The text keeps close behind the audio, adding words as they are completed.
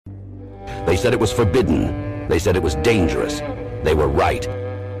They said it was forbidden. They said it was dangerous. They were right.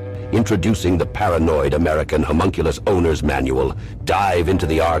 Introducing the Paranoid American Homunculus Owner's Manual. Dive into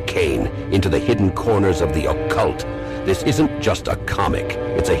the arcane, into the hidden corners of the occult. This isn't just a comic.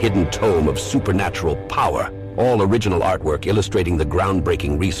 It's a hidden tome of supernatural power. All original artwork illustrating the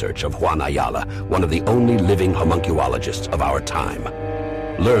groundbreaking research of Juan Ayala, one of the only living homunculologists of our time.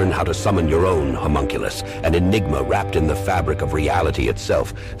 Learn how to summon your own homunculus, an enigma wrapped in the fabric of reality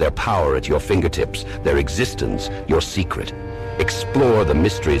itself, their power at your fingertips, their existence, your secret. Explore the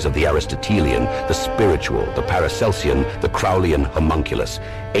mysteries of the Aristotelian, the spiritual, the Paracelsian, the Crowleyan homunculus.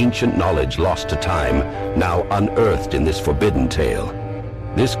 Ancient knowledge lost to time, now unearthed in this forbidden tale.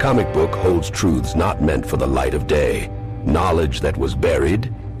 This comic book holds truths not meant for the light of day. Knowledge that was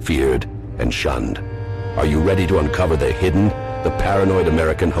buried, feared, and shunned. Are you ready to uncover the hidden? The Paranoid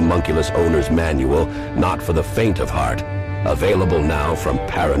American Homunculus Owner's Manual, not for the faint of heart. Available now from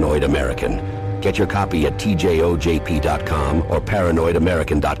Paranoid American. Get your copy at tjojp.com or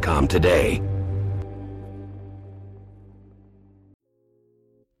paranoidamerican.com today.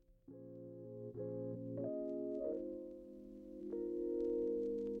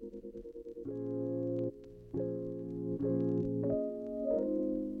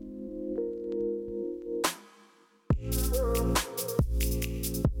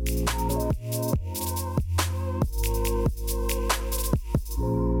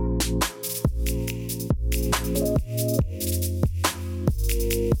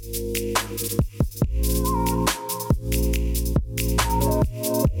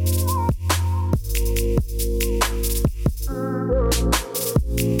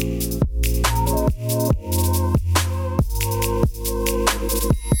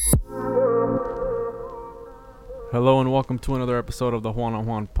 Hello and welcome to another episode of the Juan on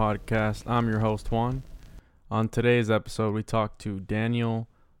Juan podcast. I'm your host Juan. On today's episode, we talk to Daniel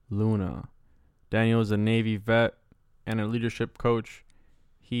Luna. Daniel is a Navy vet and a leadership coach.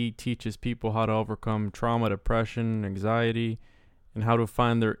 He teaches people how to overcome trauma, depression, anxiety, and how to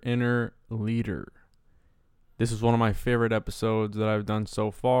find their inner leader. This is one of my favorite episodes that I've done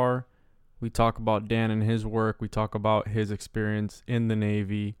so far. We talk about Dan and his work. We talk about his experience in the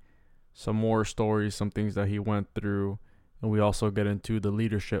Navy, some more stories, some things that he went through, and we also get into the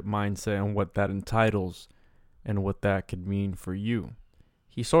leadership mindset and what that entitles and what that could mean for you.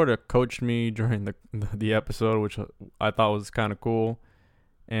 He sort of coached me during the episode, which I thought was kind of cool,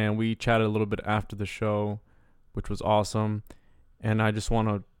 and we chatted a little bit after the show, which was awesome. And I just want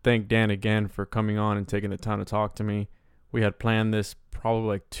to thank Dan again for coming on and taking the time to talk to me. We had planned this probably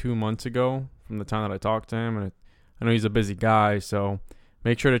like 2 months ago from the time that I talked to him, and I know he's a busy guy, so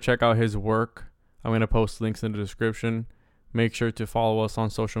make sure to check out his work. I'm going to post links in the description. Make sure to follow us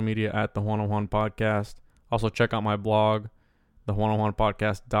on social media at the Juan on Juan Podcast. Also check out my blog,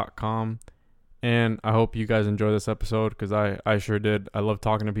 thejuanonjuanpodcast.com. And I hope you guys enjoy this episode because I sure did. I love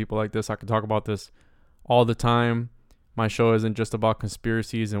talking to people like this. I could talk about this all the time. My show isn't just about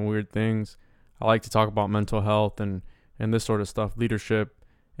conspiracies and weird things. I like to talk about mental health and this sort of stuff, leadership,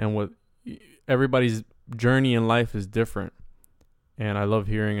 and what everybody's journey in life is different. And I love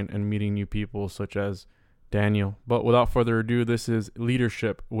hearing and meeting new people such as Daniel. But without further ado, this is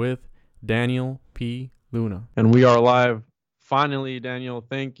Leadership with Daniel P. Luna. And we are live. Finally, Daniel,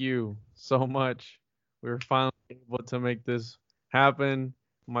 thank you so much. We were finally able to make this happen.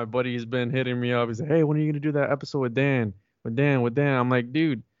 My buddy's been hitting me up. He's like, hey, when are you going to do that episode with Dan? With Dan. I'm like,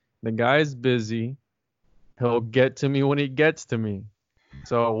 dude, the guy's busy. He'll get to me when he gets to me.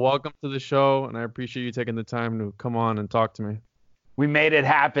 So welcome to the show, and I appreciate you taking the time to come on and talk to me. We made it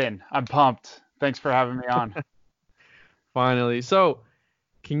happen. I'm pumped. Thanks for having me on. Finally. So,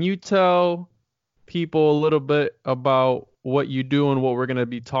 can you tell people a little bit about what you do and what we're going to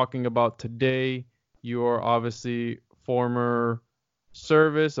be talking about today? You are obviously former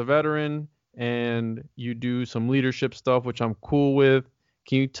service, a veteran, and you do some leadership stuff, which I'm cool with.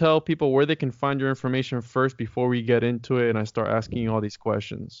 Can you tell people where they can find your information first before we get into it and I start asking you all these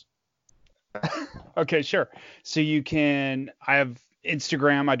questions? Okay, sure. So I have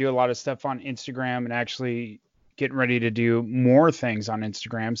Instagram. I do a lot of stuff on Instagram and actually getting ready to do more things on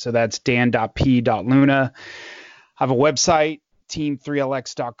Instagram. So that's dan.p.luna. I have a website,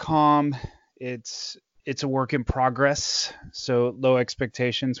 team3lx.com. It's a work in progress. So low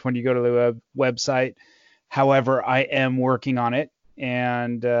expectations when you go to the website. However, I am working on it.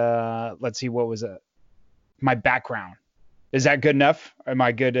 And let's see, what was it? My background. Is that good enough? Am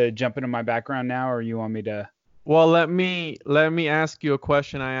I good to jump into my background now, or you want me to? Well, let me ask you a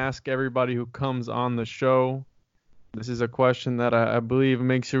question I ask everybody who comes on the show. This is a question that I believe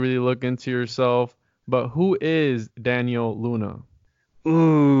makes you really look into yourself. But who is Daniel Luna?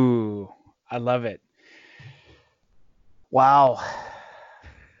 Ooh, I love it. Wow.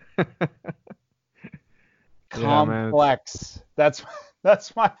 Yeah, man. Complex. That's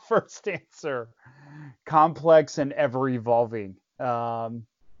my first answer. Complex and ever evolving.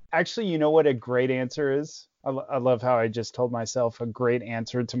 Actually, you know what a great answer is? I love how I just told myself a great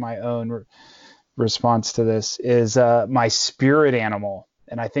answer to my own response to this is my spirit animal.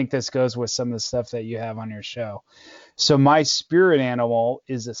 And I think this goes with some of the stuff that you have on your show. So my spirit animal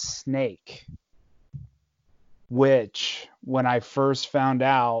is a snake, which when I first found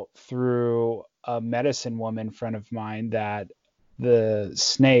out through a medicine woman friend of mine that the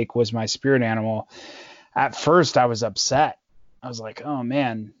snake was my spirit animal, at first I was upset. I was like, oh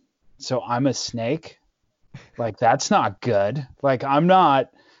man, so I'm a snake? Like, that's not good. Like, I'm not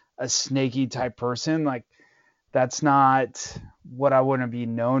a snaky type person. Like, that's not what I want to be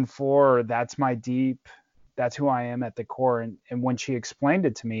known for. Or that's that's who I am at the core. And when she explained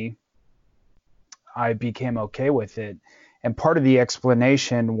it to me, I became okay with it. And part of the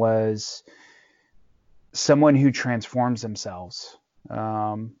explanation was someone who transforms themselves.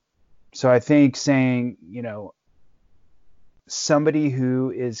 So I think saying, somebody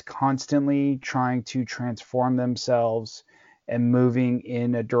who is constantly trying to transform themselves and moving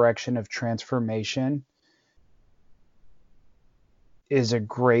in a direction of transformation is a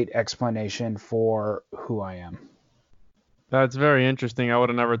great explanation for who I am. That's very interesting. I would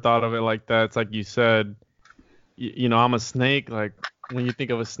have never thought of it like that. It's like you said, I'm a snake. Like when you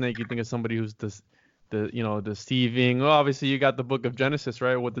think of a snake, you think of somebody who's deceiving. Well, obviously you got the book of Genesis,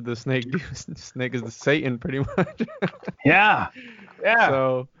 right? What did the snake do? Snake is the Satan, pretty much. Yeah.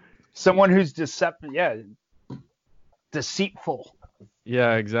 So someone who's deceptive. Yeah. Deceitful.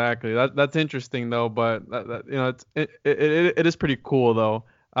 Yeah, exactly. That's interesting though, but it is pretty cool though.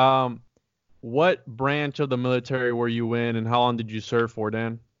 What branch of the military were you in, and how long did you serve for,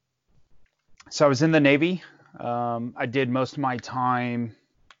 Dan? So I was in the Navy. I did most of my time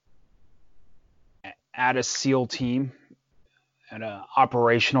at a SEAL team, at an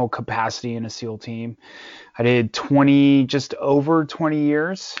operational capacity in a SEAL team. I did just over 20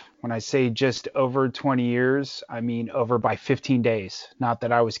 years. When I say just over 20 years, I mean over by 15 days. Not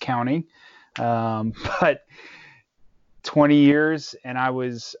that I was counting, but 20 years, and I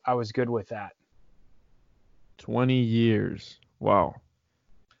was good with that. 20 years. Wow.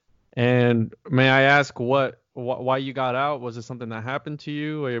 And may I ask why you got out? Was it something that happened to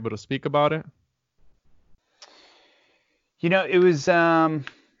you? Were you able to speak about it?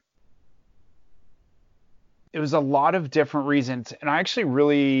 It was a lot of different reasons. And I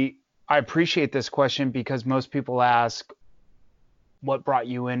appreciate this question because most people ask, what brought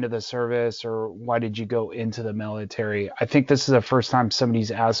you into the service, or why did you go into the military? I think this is the first time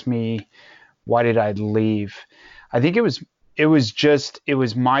somebody's asked me, why did I leave? I think it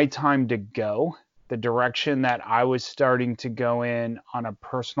was my time to go. The direction that I was starting to go in on a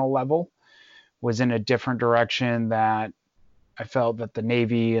personal level was in a different direction that I felt that the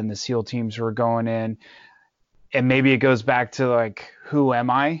Navy and the SEAL teams were going in. And maybe it goes back to like, who am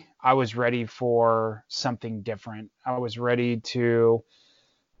I? I was ready for something different. I was ready to,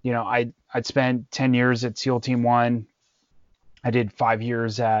 I'd spent 10 years at SEAL Team 1. I did 5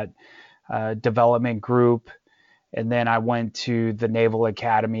 years at development group. And then I went to the Naval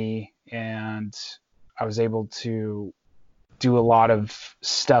Academy, and I was able to do a lot of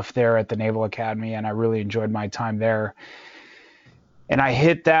stuff there at the Naval Academy, and I really enjoyed my time there. And I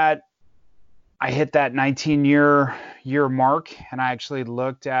hit that 19-year mark, and I actually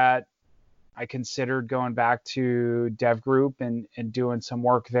I considered going back to Dev Group and doing some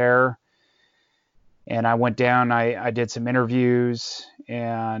work there. And I went down, I did some interviews,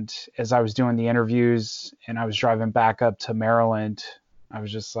 and as I was doing the interviews and I was driving back up to Maryland, I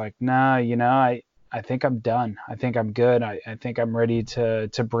was just like, nah, I think I'm done. I think I'm good. I think I'm ready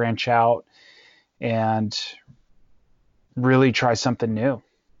to branch out and really try something new.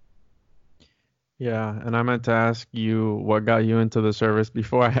 Yeah, and I meant to ask you what got you into the service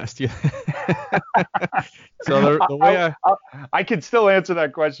before I asked you. So the way I can still answer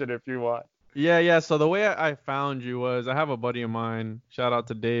that question if you want. Yeah. So the way I found you was, I have a buddy of mine, shout out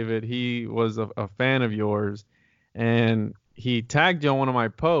to David. He was a fan of yours, and he tagged you on one of my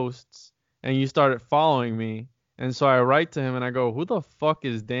posts, and you started following me. And so I write to him and I go, who the fuck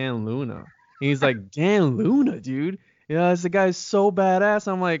is Dan Luna? And he's like, Dan Luna, dude. This guy's so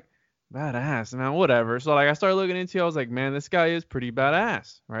badass. I'm like, badass, man, whatever. So like I started looking into it. I was like, man, this guy is pretty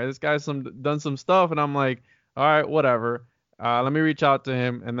badass, right? This guy's done some stuff, and I'm like, all right, whatever. Let me reach out to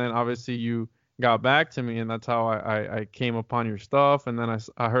him. And then obviously you got back to me, and that's how I came upon your stuff. And then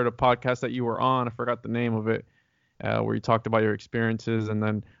I heard a podcast that you were on. I forgot the name of it. where you talked about your experiences, and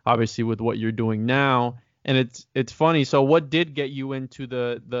then obviously with what you're doing now. And it's funny. So what did get you into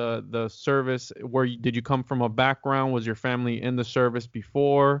the service? Did you come from a background? Was your family in the service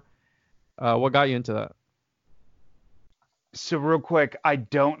before? What got you into that? So real quick, I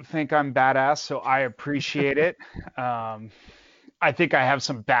don't think I'm badass, so I appreciate it. I think I have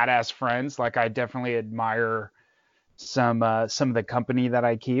some badass friends. Like I definitely admire some of the company that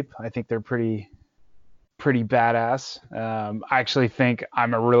I keep. I think they're pretty badass. I actually think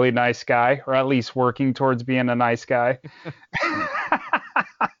I'm a really nice guy, or at least working towards being a nice guy.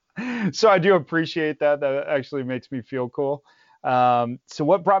 So I do appreciate that. That actually makes me feel cool. So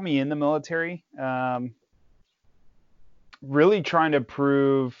what brought me in the military? Really trying to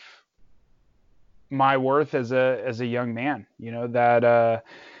prove my worth as a young man. You know,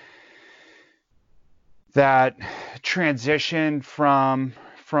 that transition from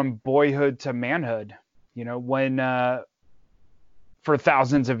boyhood to manhood. You know, when for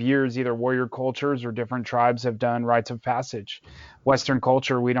thousands of years, either warrior cultures or different tribes have done rites of passage. Western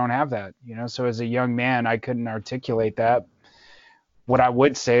culture, we don't have that. You know, so as a young man, I couldn't articulate that. What I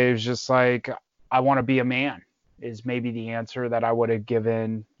would say is just like, I want to be a man is maybe the answer that I would have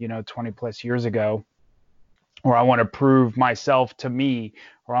given, 20 plus years ago. Or I want to prove myself to me,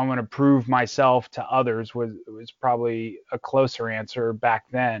 or I want to prove myself to others was probably a closer answer back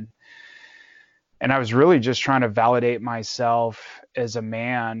then. And I was really just trying to validate myself as a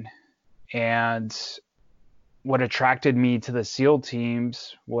man. And what attracted me to the SEAL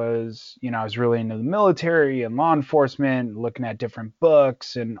teams was, I was really into the military and law enforcement, looking at different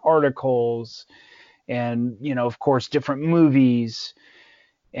books and articles and, of course, different movies.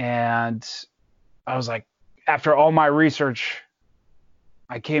 And I was like, after all my research,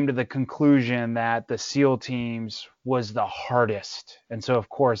 I came to the conclusion that the SEAL teams was the hardest. And so, of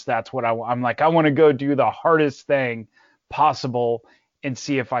course, that's what I'm like, I want to go do the hardest thing possible and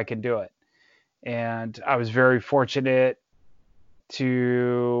see if I can do it. And I was very fortunate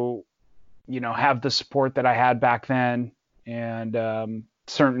to, have the support that I had back then. And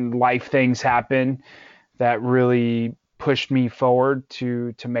certain life things happen that really pushed me forward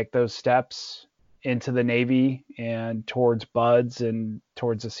to make those steps into the Navy and towards BUD/S and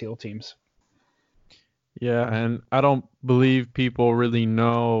towards the SEAL teams. Yeah, and I don't believe people really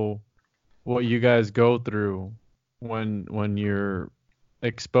know what you guys go through when you're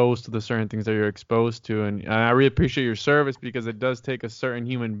exposed to the certain things that you're exposed to. And I really appreciate your service because it does take a certain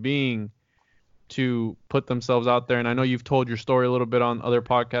human being to put themselves out there. And I know you've told your story a little bit on other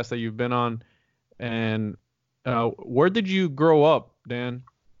podcasts that you've been on. And where did you grow up, Dan?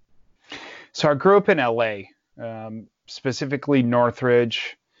 So I grew up in LA, specifically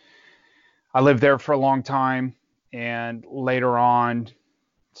Northridge. I lived there for a long time, and later on,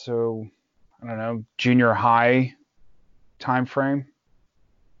 so I don't know, junior high time frame,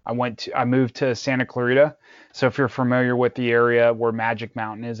 I moved to Santa Clarita. So if you're familiar with the area where Magic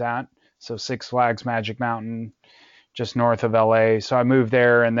Mountain is at, so Six Flags Magic Mountain, just north of LA. So I moved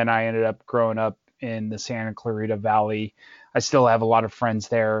there, and then I ended up growing up in the Santa Clarita Valley. I still have a lot of friends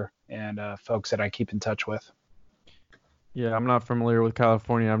there and folks that I keep in touch with. Yeah, I'm not familiar with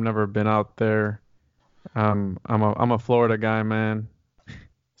California. I've never been out there. I'm a Florida guy, man.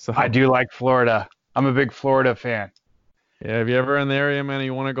 So I do like Florida. I'm a big Florida fan. Yeah, if you're ever in the area, man,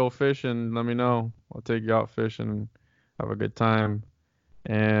 you want to go fishing, let me know. I'll take you out fishing and have a good time.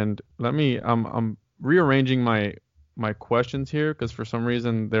 And I'm rearranging my questions here because for some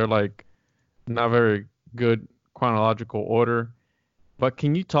reason they're like not very good chronological order. But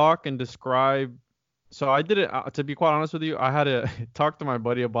can you talk and describe? So I did it, to be quite honest with you, I had to talk to my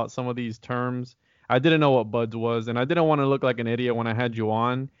buddy about some of these terms. I didn't know what BUD/S was, and I didn't want to look like an idiot when I had you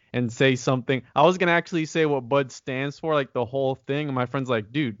on and say something. I was going to actually say what BUD/S stands for, like the whole thing. And my friend's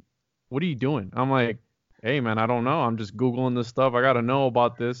like, dude, what are you doing? I'm like, hey, man, I don't know. I'm just Googling this stuff. I got to know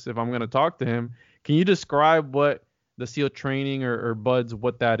about this if I'm going to talk to him. Can you describe what the SEAL training or BUD/S,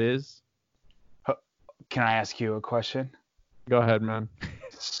 what that is? Can I ask you a question? Go ahead, man.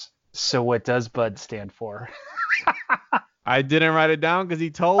 So what does BUD/S stand for? I didn't write it down because he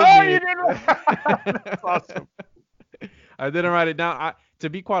told me. Oh, you didn't? That's awesome. I didn't write it down. To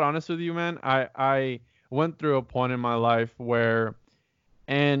be quite honest with you, man, I went through a point in my life where,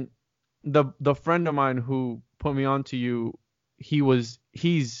 and the friend of mine who put me on to you, he's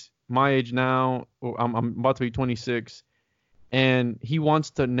my age now. I'm about to be 26, and he wants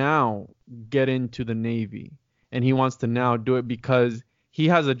to now get into the Navy, and he wants to now do it because he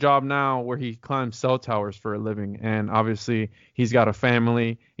has a job now where he climbs cell towers for a living, and obviously he's got a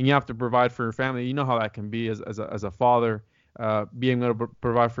family, and you have to provide for your family. You know how that can be as a father. being able to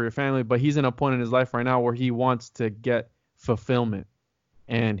provide for your family. But he's in a point in his life right now where he wants to get fulfillment,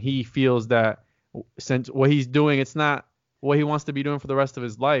 and he feels that since what he's doing, it's not what he wants to be doing for the rest of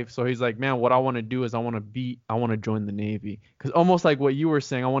his life. So he's like, man, what I want to do is I want to join the Navy, because almost like what you were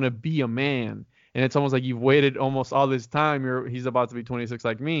saying, I want to be a man. And it's almost like you've waited almost all this time. He's about to be 26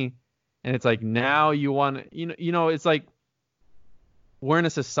 like me, and it's like now you want it's like we're in a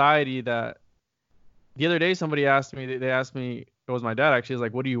society that the other day somebody asked me, they asked me, it was my dad actually, was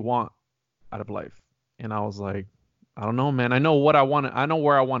like, what do you want out of life? And I was like, I don't know, man. I know what I want. I know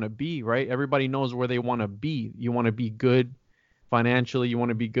where I want to be, right? Everybody knows where they want to be. You want to be good financially. You want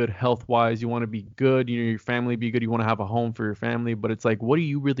to be good health-wise. You want to be good. Your family be good. You want to have a home for your family. But it's like, what do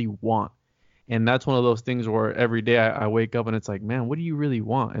you really want? And that's one of those things where every day I wake up and it's like, man, what do you really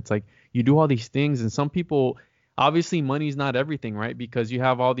want? It's like you do all these things, and some people, obviously money's not everything, right? Because you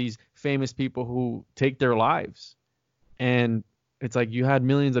have all these famous people who take their lives, and it's like you had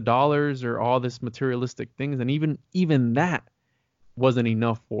millions of dollars or all this materialistic things, and even that wasn't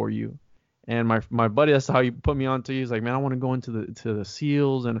enough for you. And my buddy, that's how he put me on to. He's like, man, I want to go into the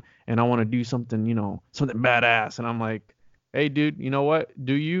SEALs and I want to do something, something badass. And I'm like, hey, dude, you know what?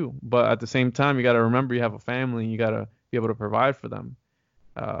 Do you? But at the same time, you got to remember you have a family and you got to be able to provide for them.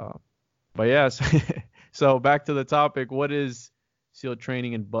 But yes. So back to the topic. What is SEAL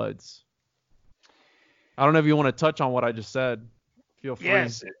training in BUD/S? I don't know if you want to touch on what I just said. Feel free.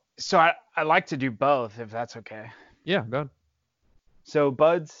 Yes. So I like to do both, if that's okay. Yeah, go ahead. So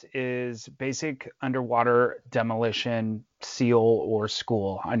BUD/S is basic underwater demolition SEAL or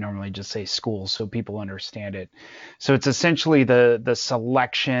school. I normally just say school so people understand it. So it's essentially the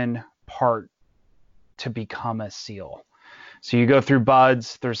selection part to become a SEAL. So you go through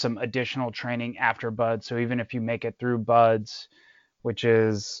BUD/S. There's some additional training after BUD/S. So even if you make it through BUD/S, which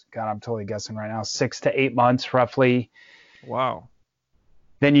is, God, I'm totally guessing right now, 6 to 8 months roughly. Wow.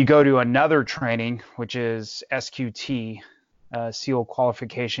 Then you go to another training, which is SQT, SEAL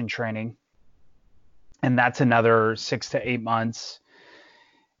qualification training. And that's another 6 to 8 months.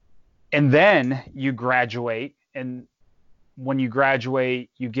 And then you graduate. And when you graduate,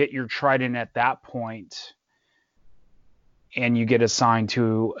 you get your trident at that point, and you get assigned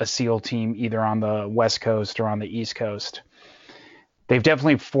to a SEAL team either on the West Coast or on the East Coast. They've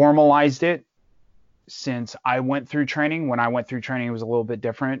definitely formalized it since I went through training. When I went through training, it was a little bit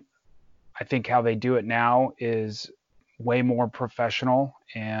different. I think how they do it now is way more professional,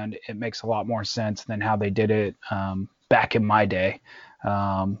 and it makes a lot more sense than how they did it back in my day.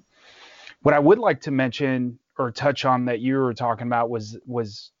 What I would like to mention or touch on that you were talking about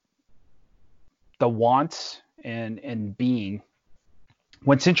was the wants and being.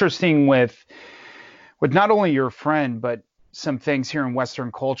 What's interesting with not only your friend, but some things here in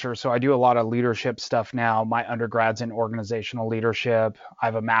Western culture. So I do a lot of leadership stuff now. My undergrad's in organizational leadership. I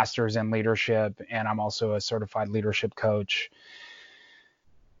have a master's in leadership, and I'm also a certified leadership coach.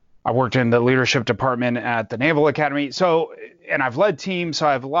 I worked in the leadership department at the Naval Academy. So, and I've led teams, so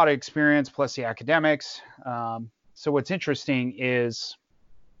I have a lot of experience plus the academics. So what's interesting is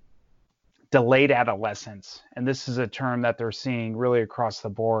delayed adolescence. And this is a term that they're seeing really across the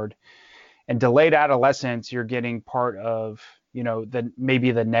board. And delayed adolescence, you're getting part of,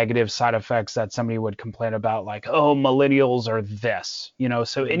 maybe the negative side effects that somebody would complain about, like, oh, millennials are this,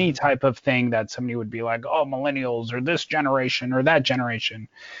 so any type of thing that somebody would be like, oh, millennials or this generation or that generation.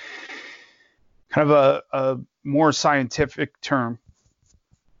 Kind of a more scientific term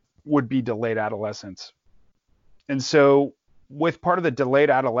would be delayed adolescence. And so with part of the delayed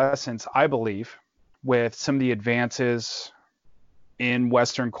adolescence, I believe, with some of the advances in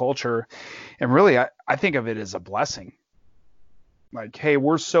Western culture, and really I think of it as a blessing. Like, hey,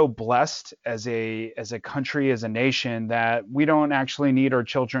 we're so blessed as a country, as a nation, that we don't actually need our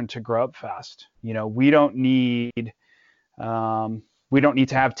children to grow up fast. We don't need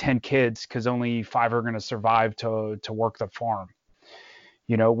to have 10 kids because only 5 are going to survive to work the farm.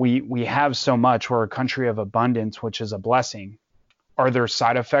 We have so much. We're a country of abundance, which is a blessing. Are there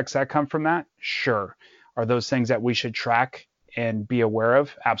side effects that come from that? Sure. Are those things that we should track and be aware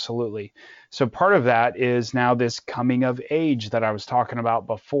of? Absolutely. So part of that is now this coming of age that I was talking about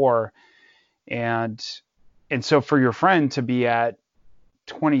before. And so for your friend to be at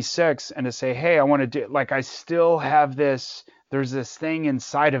 26 and to say, hey, I want to do, like, I still have this, there's this thing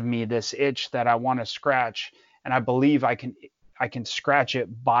inside of me, this itch that I want to scratch. And I believe I can scratch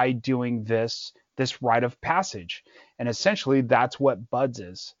it by doing this rite of passage. And essentially that's what BUD/S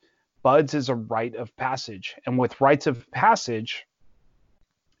is. BUD/S is a rite of passage. And with rites of passage,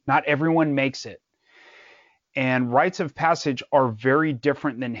 not everyone makes it. And rites of passage are very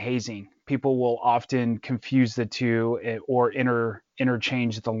different than hazing. people will often confuse the two or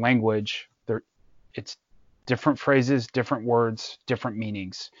interchange the language. It's different phrases, different words, different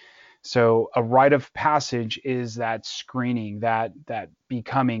meanings. So a rite of passage is that screening, that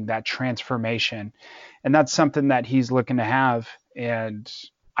becoming, that transformation. And that's something that he's looking to have. And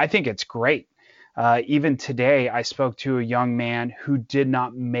I think it's great. Even today, I spoke to a young man who did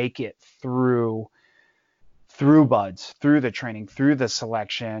not make it through BUD/S, through the training, through the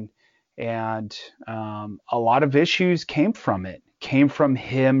selection. And a lot of issues came from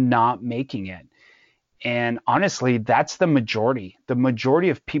him not making it. And honestly, that's the majority. The majority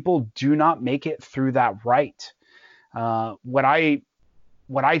of people do not make it through that rite. What I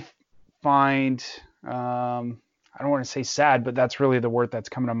find, I don't want to say sad, but that's really the word that's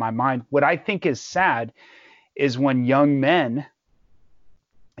coming to my mind. What I think is sad is when young men,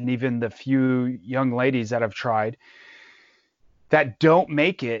 and even the few young ladies that have tried, that don't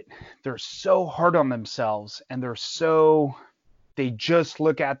make it, they're so hard on themselves, and they just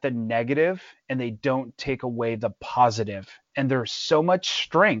look at the negative and they don't take away the positive. And there's so much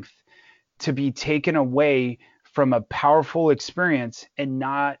strength to be taken away from a powerful experience and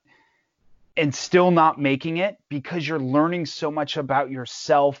still not making it, because you're learning so much about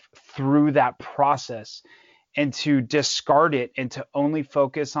yourself through that process. And to discard it and to only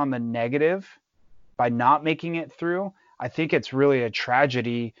focus on the negative by not making it through, I think it's really a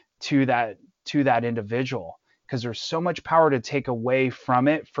tragedy to that individual, because there's so much power to take away from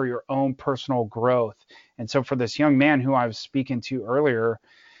it for your own personal growth. And so for this young man who I was speaking to earlier,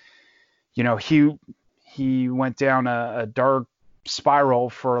 he went down a dark spiral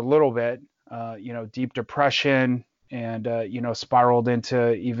for a little bit, deep depression, and spiraled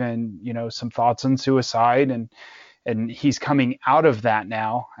into even some thoughts on suicide, and he's coming out of that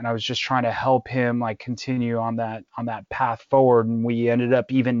now. And I was just trying to help him continue on that path forward, and we ended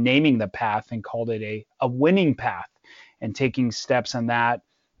up even naming the path and called it a winning path, and taking steps on that.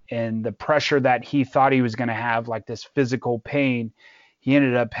 And the pressure that he thought he was going to have, like this physical pain, he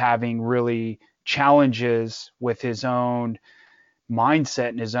ended up having really challenges with his own mindset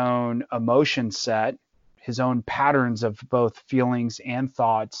and his own emotion set, his own patterns of both feelings and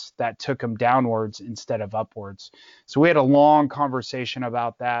thoughts that took him downwards instead of upwards. So we had a long conversation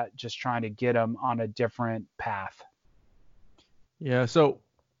about that, just trying to get him on a different path. Yeah. So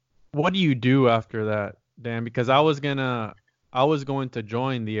what do you do after that, Dan? Because I was going to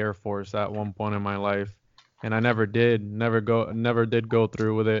join the Air Force at one point in my life, and I never did go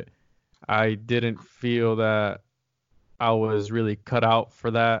through with it. I didn't feel that I was really cut out for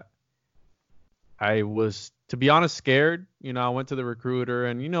that. I was, to be honest, scared. I went to the recruiter,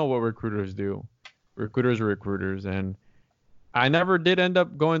 and you know what recruiters do. Recruiters are recruiters, and I never did end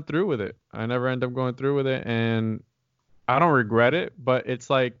up going through with it. And I don't regret it, but it's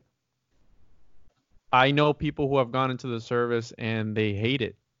like, I know people who have gone into the service and they hate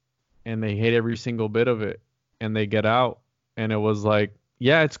it, and they hate every single bit of it, and they get out, and it was like,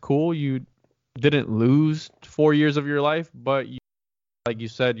 yeah, it's cool. You didn't lose 4 years of your life, but like you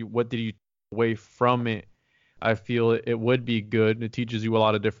said, what did you away from it? I feel it would be good. It teaches you a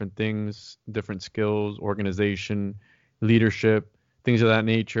lot of different things, different skills, organization, leadership, things of that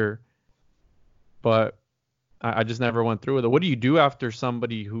nature. But I just never went through with it. What do you do after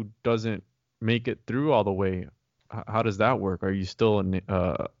somebody who doesn't make it through all the way? How does that work? Are you still in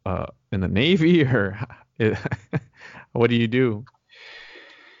the Navy, or what do you do?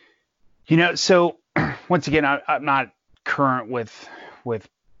 So once again, I'm not current with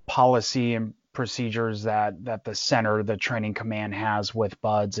policy and procedures that the center, the training command, has with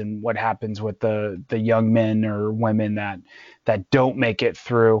BUD/S, and what happens with the young men or women that don't make it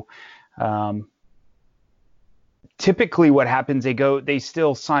through. Typically what happens, they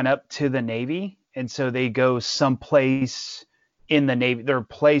still sign up to the Navy, and so they go someplace in the Navy. They're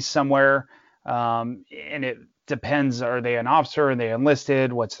placed somewhere, and it depends. Are they an officer? Are they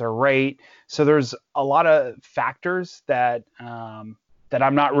enlisted? What's their rate? So there's a lot of factors that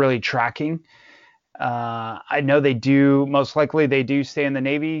I'm not really tracking. I know most likely they do stay in the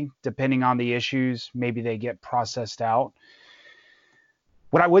Navy, depending on the issues. Maybe they get processed out.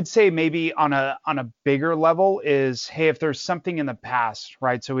 What I would say maybe on a bigger level is, hey, if there's something in the past,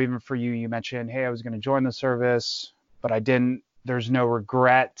 right? So even for you mentioned, hey, I was going to join the service, but I didn't. There's no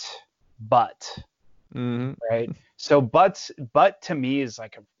regret, but, right? So but to me is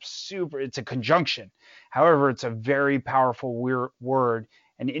like it's a conjunction. However, it's a very powerful word.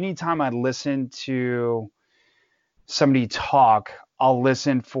 And anytime I listen to somebody talk, I'll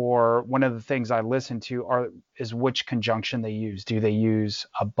listen for, one of the things I listen to is which conjunction they use. Do they use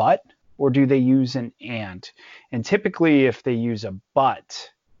a but, or do they use an and? And typically if they use a but,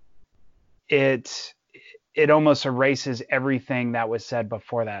 it almost erases everything that was said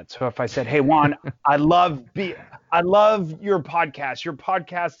before that. So if I said, "Hey Juan, I love your podcast. Your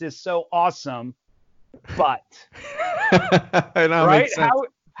podcast is so awesome," but No, right? makes sense.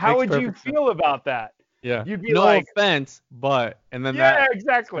 How Makes would you perfect sense. feel about that? Yeah. You'd be No like, offense, but and then yeah, that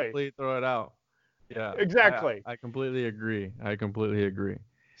exactly. completely throw it out. Yeah. Exactly. I completely agree. I completely agree.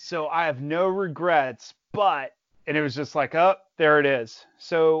 So I have no regrets, but, and it was just like, oh, there it is.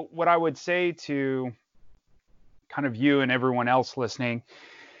 So what I would say to kind of you and everyone else listening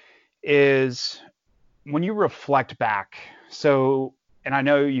is when you reflect back. So, and I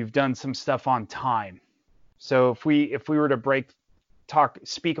know you've done some stuff on time. So if we were to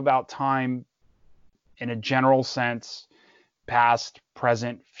speak about time in a general sense, past,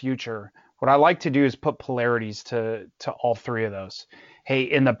 present, future, what I like to do is put polarities to all three of those. Hey,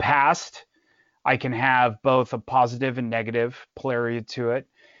 in the past, I can have both a positive and negative polarity to it.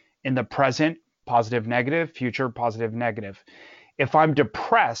 In the present, positive, negative, future, positive, negative. If I'm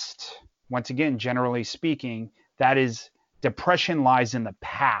depressed, once again, generally speaking, that is depression lies in the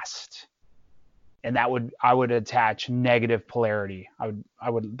past. And I would attach negative polarity.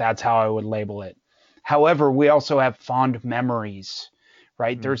 That's how I would label it. However, we also have fond memories,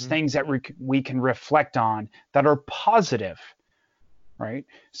 right? Mm-hmm. There's things that we can reflect on that are positive, right?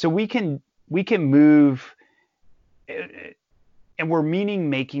 So we can move, and we're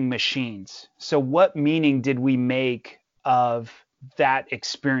meaning making machines. So what meaning did we make of that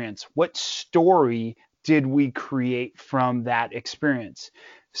experience? What story did we create from that experience?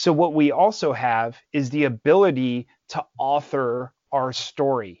 So what we also have is the ability to author our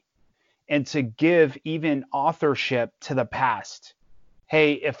story and to give even authorship to the past.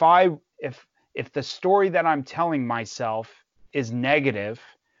 Hey, if the story that I'm telling myself is negative,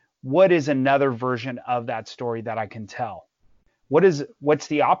 what is another version of that story that I can tell? What's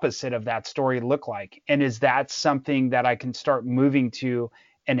the opposite of that story look like? And is that something that I can start moving to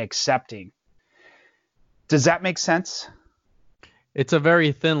and accepting? Does that make sense? It's a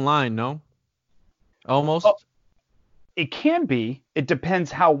very thin line, no? Almost. Oh, it can be. It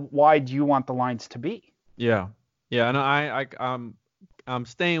depends how wide you want the lines to be. Yeah. Yeah. And I'm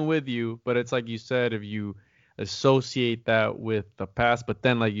staying with you, but it's like you said, if you associate that with the past, but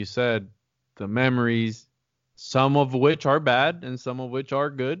then like you said, the memories, some of which are bad and some of which are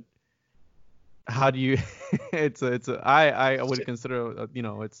good. How do you? I would consider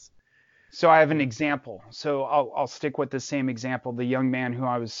it's. So I have an example. So I'll stick with the same example. The young man who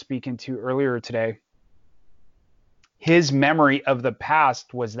I was speaking to earlier today, his memory of the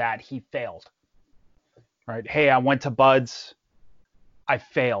past was that he failed. Right? Hey, I went to Buds, I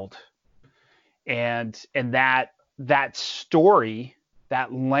failed, and that story,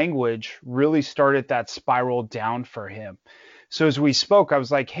 that language really started that spiral down for him. So as we spoke, I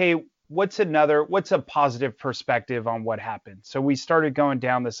was like, hey, what's a positive perspective on what happened? So we started going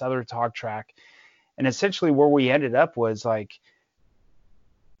down this other talk track, and essentially where we ended up was like,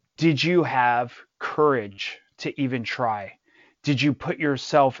 did you have courage to even try? Did you put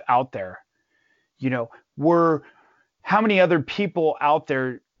yourself out there? How many other people out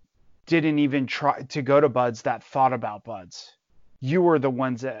there didn't even try to go to Buds that thought about Buds? You were the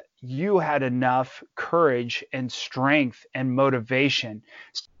ones that you had enough courage and strength and motivation.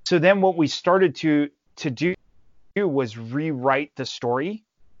 So then what we started to do was rewrite the story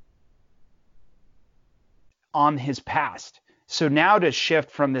on his past. So now to shift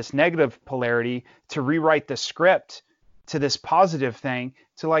from this negative polarity to rewrite the script to this positive thing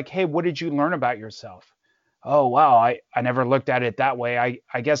to like, hey, what did you learn about yourself? Oh, wow, I never looked at it that way.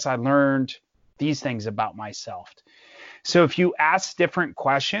 I guess I learned these things about myself. So if you ask different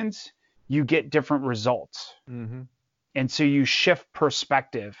questions, you get different results. Mm-hmm. And so you shift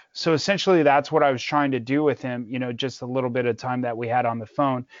perspective. So essentially that's what I was trying to do with him, just a little bit of time that we had on the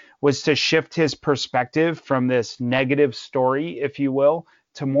phone, was to shift his perspective from this negative story, if you will,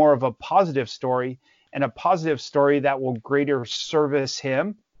 to more of a positive story, and a positive story that will greater service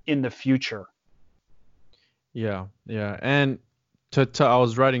him in the future. Yeah. Yeah. And I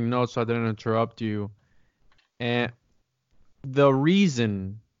was writing notes so I didn't interrupt you. And the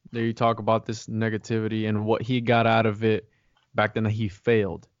reason that you talk about this negativity and what he got out of it back then, that he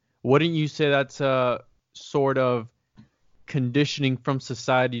failed, wouldn't you say that's a sort of conditioning from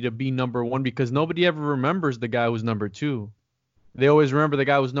society to be number one? Because nobody ever remembers the guy who's number two. They always remember the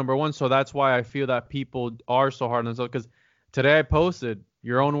guy who's number one. So that's why I feel that people are so hard on themselves. Because today I posted,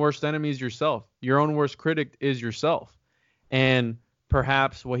 your own worst enemy is yourself. Your own worst critic is yourself. And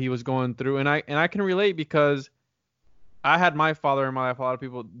perhaps what he was going through, and I can relate, because I had my father in my life. A lot of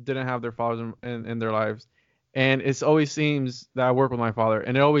people didn't have their fathers in their lives. And it always seems that I work with my father,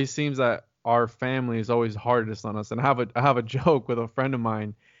 and it always seems that our family is always hardest on us. And I have a joke with a friend of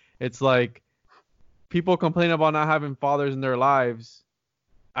mine. It's like people complain about not having fathers in their lives.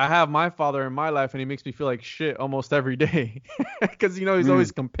 I have my father in my life, and he makes me feel like shit almost every day because he's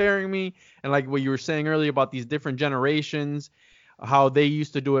always comparing me, and like what you were saying earlier about these different generations, how they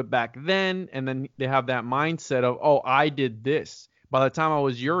used to do it back then, and then they have that mindset of, oh, I did this. By the time I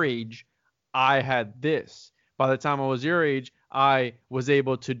was your age, I had this. By the time I was your age, I was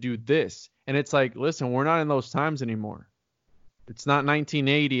able to do this. And it's like, listen, we're not in those times anymore. It's not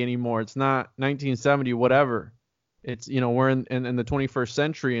 1980 anymore. It's not 1970, whatever. It's, we're in the 21st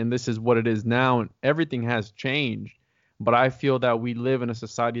century, and this is what it is now, and everything has changed. But I feel that we live in a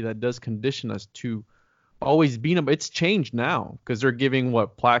society that does condition us to always be number. It's changed now because they're giving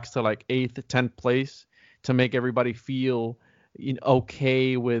plaques to like 8th, 10th place to make everybody feel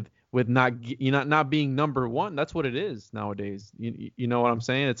okay with not being number one. That's what it is nowadays. You know what I'm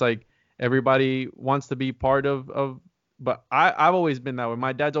saying? It's like everybody wants to be part of. But I've always been that way.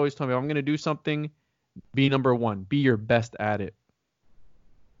 My dad's always told me, if I'm gonna do something, be number one. Be your best at it.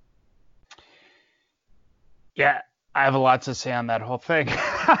 Yeah, I have a lot to say on that whole thing.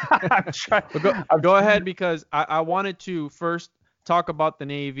 Go ahead, because I wanted to first talk about the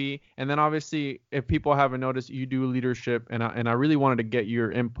Navy, and then obviously, if people haven't noticed, you do leadership, and I really wanted to get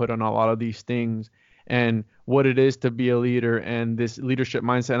your input on a lot of these things and what it is to be a leader and this leadership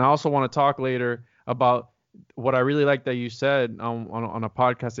mindset. And I also want to talk later about what I really like that you said on a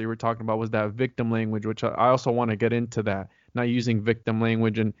podcast that you were talking about was that victim language, which I also want to get into that, not using victim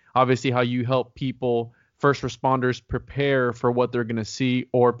language, and obviously how you help people, first responders, prepare for what they're going to see,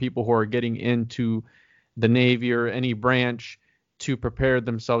 or people who are getting into the Navy or any branch to prepare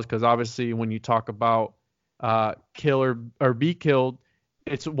themselves. Because obviously when you talk about kill or be killed,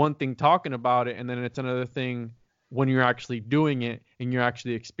 it's one thing talking about it, and then it's another thing when you're actually doing it and you're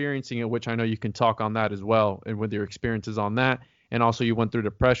actually experiencing it, which I know you can talk on that as well, and with your experiences on that. And also you went through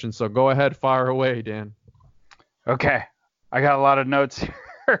depression. So go ahead, fire away, Dan. Okay. I got a lot of notes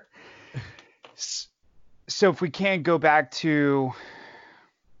here. So if we can't go back to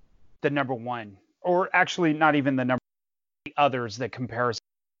the number one, or actually not even the number, the others that comparison.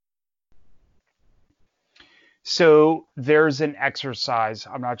 So there's an exercise.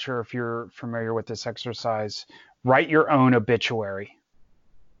 I'm not sure if you're familiar with this exercise. Write your own obituary.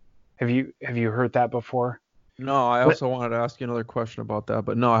 Have you heard that before? No, I also wanted to ask you another question about that,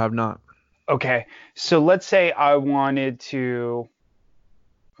 but no, I have not. Okay. So let's say I wanted to,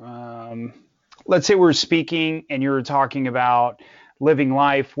 let's say we're speaking and you're talking about living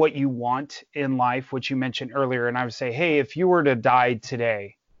life, what you want in life, which you mentioned earlier. And I would say, hey, if you were to die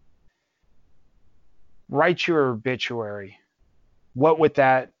today, write your obituary. What would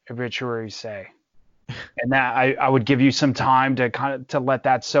that obituary say? And that I would give you some time to let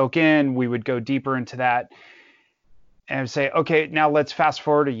that soak in. We would go deeper into that and say, okay, now let's fast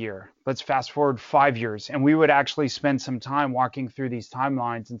forward a year. Let's fast forward 5 years. And we would actually spend some time walking through these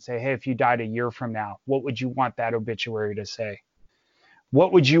timelines and say, hey, if you died a year from now, what would you want that obituary to say?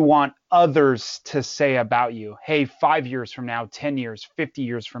 What would you want others to say about you? Hey, 5 years from now, 10 years, 50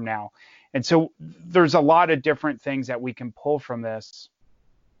 years from now. And so there's a lot of different things that we can pull from this.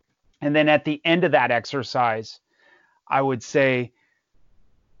 And then at the end of that exercise, I would say,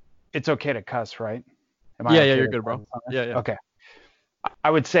 it's okay to cuss, right? Yeah, you're good, bro. Yeah. Okay. I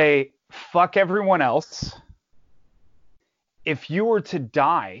would say, fuck everyone else. If you were to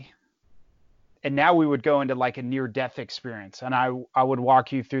die, and now we would go into like a near-death experience, and I would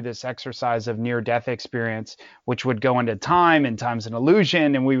walk you through this exercise of near-death experience, which would go into time, and time's an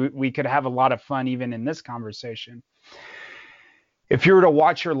illusion, and we could have a lot of fun even in this conversation. If you were to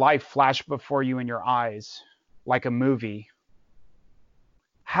watch your life flash before you in your eyes like a movie,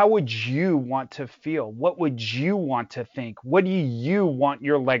 how would you want to feel? What would you want to think? What do you want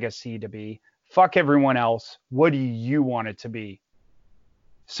your legacy to be? Fuck everyone else. What do you want it to be?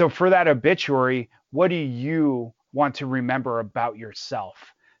 So for that obituary, what do you want to remember about yourself?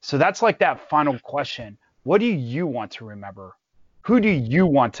 So that's like that final question. What do you want to remember? Who do you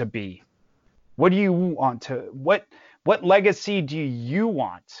want to be? What do you want to, what legacy do you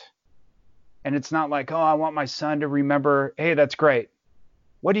want? And it's not like, oh, I want my son to remember, hey, that's great.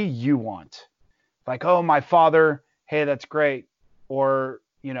 What do you want? Like, oh, my father, hey, that's great. Or,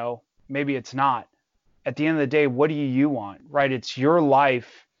 maybe it's not. At the end of the day, what do you want, right? It's your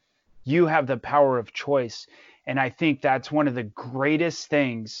life. You have the power of choice. And I think that's one of the greatest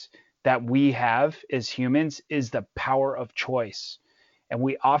things that we have as humans is the power of choice. And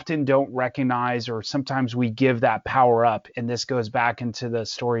we often don't recognize, or sometimes we give that power up. And this goes back into the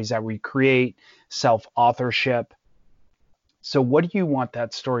stories that we create, self-authorship. So what do you want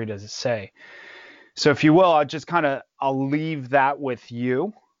that story to say? So if you will, I'll leave that with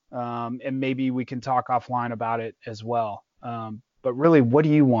you. And maybe we can talk offline about it as well. But really, what do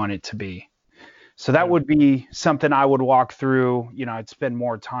you want it to be? So that would be something I would walk through. I'd spend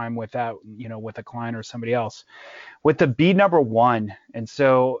more time with that, with a client or somebody else. With the B number 1. And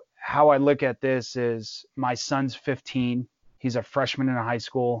so how I look at this is my son's 15. He's a freshman in high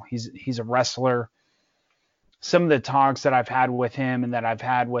school. He's a wrestler. Some of the talks that I've had with him and that I've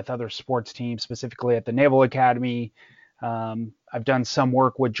had with other sports teams, specifically at the Naval Academy. I've done some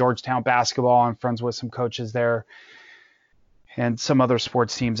work with Georgetown basketball. I'm friends with some coaches there and some other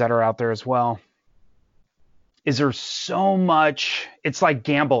sports teams that are out there as well. Is there so much, it's like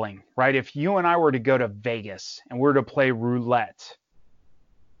gambling, right? If you and I were to go to Vegas and we're to play roulette,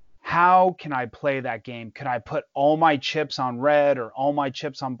 how can I play that game? Could I put all my chips on red or all my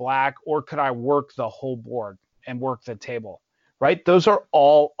chips on black, or could I work the whole board and work the table, right? Those are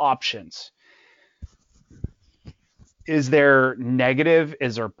all options. Is there negative?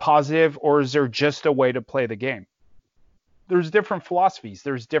 Is there positive? Or is there just a way to play the game? There's different philosophies.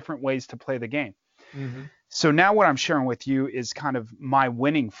 There's different ways to play the game. Mm-hmm. So now what I'm sharing with you is kind of my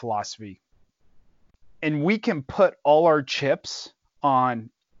winning philosophy. And we can put all our chips on,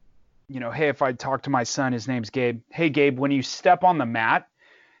 hey, if I talk to my son, his name's Gabe. Hey, Gabe, when you step on the mat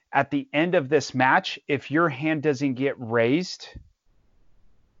at the end of this match, if your hand doesn't get raised,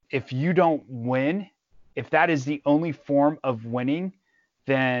 if you don't win, if that is the only form of winning,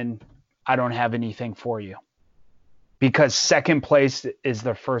 then I don't have anything for you. Because second place is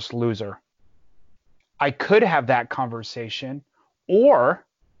the first loser. I could have that conversation, or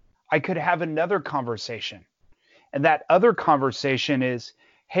I could have another conversation. And that other conversation is,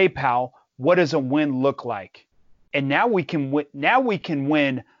 hey, pal, what does a win look like? And now we can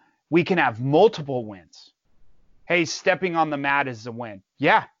win. We can have multiple wins. Hey, stepping on the mat is a win.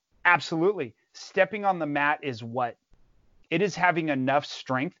 Yeah, absolutely. Stepping on the mat is what? It is having enough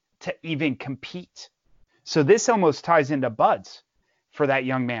strength to even compete. So this almost ties into buds for that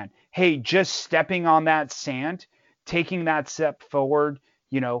young man. Hey, just stepping on that sand, taking that step forward,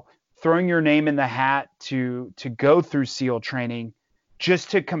 throwing your name in the hat to go through SEAL training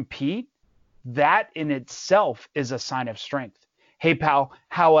just to compete, that in itself is a sign of strength. Hey, pal,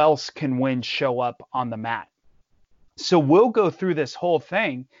 how else can wins show up on the mat? So we'll go through this whole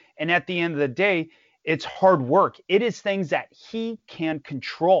thing, and at the end of the day, it's hard work. It is things that he can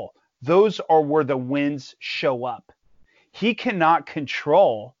control. Those are where the wins show up. He cannot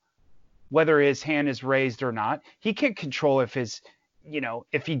control whether his hand is raised or not. He can't control if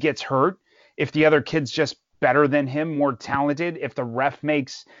if he gets hurt, if the other kid's just better than him, more talented, if the ref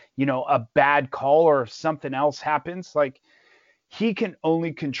makes, a bad call or if something else happens. Like, he can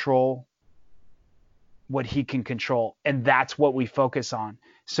only control what he can control. And that's what we focus on.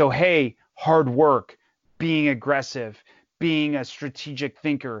 So, hey, hard work, being aggressive, being a strategic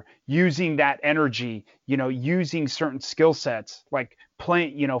thinker, using that energy, using certain skill sets, like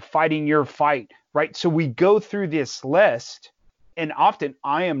playing, fighting your fight, right? So we go through this list, and often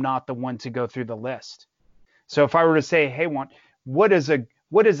I am not the one to go through the list. So if I were to say, hey, what does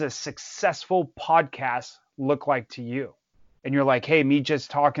a successful podcast look like to you? And you're like, hey, me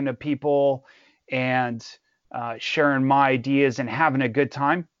just talking to people and sharing my ideas and having a good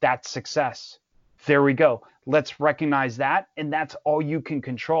time, that's success. There we go. Let's recognize that. And that's all you can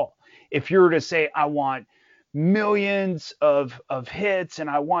control. If you were to say, I want millions of hits and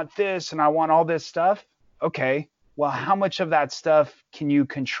I want this and I want all this stuff. Okay, well, how much of that stuff can you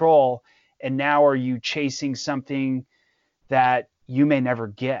control? And now are you chasing something that you may never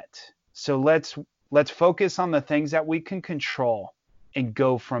get? So let's focus on the things that we can control and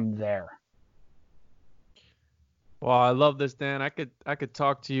go from there. Well, I love this, Dan. I could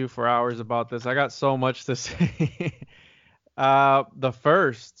talk to you for hours about this. I got so much to say. The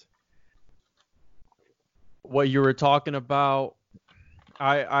first, what you were talking about,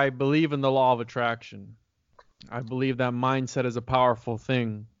 I believe in the law of attraction. I believe that mindset is a powerful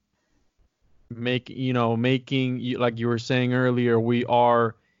thing. Making, like you were saying earlier, we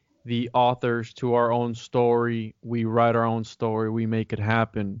are the authors to our own story. We write our own story. We make it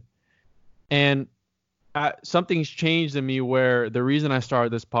happen. And something's changed in me where the reason I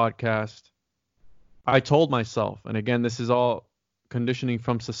started this podcast, I told myself, and again, this is all conditioning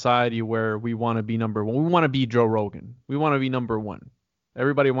from society where we want to be number one. We want to be Joe Rogan. We want to be number one.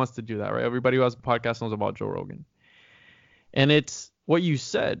 Everybody wants to do that, right? Everybody who has a podcast knows about Joe Rogan. And it's what you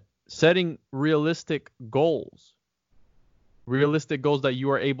said, setting realistic goals that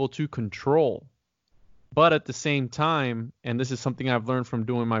you are able to control. But at the same time, and this is something I've learned from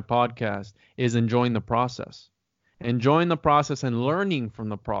doing my podcast, is enjoying the process. enjoying the process and learning from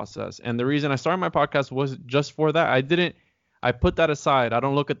the process. And the reason I started my podcast was just for that. I put that aside. I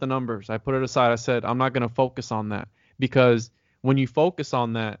don't look at the numbers. I put it aside. I said, I'm not going to focus on that, because when you focus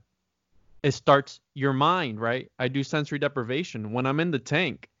on that, it starts your mind, right? I do sensory deprivation. When I'm in the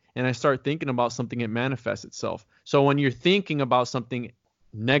tank and I start thinking about something, it manifests itself. So when you're thinking about something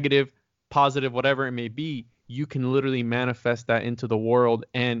negative, positive, whatever it may be, you can literally manifest that into the world.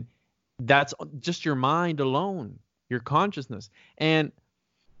 And that's just your mind alone, your consciousness. And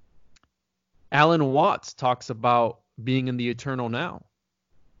Alan Watts talks about being in the eternal now.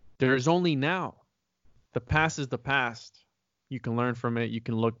 There's only now. The past is the past. You can learn from it. You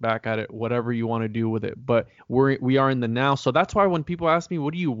can look back at it, whatever you want to do with it. But we are in the now. So that's why when people ask me,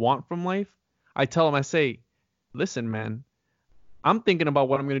 what do you want from life? I tell them, I say, listen, man, I'm thinking about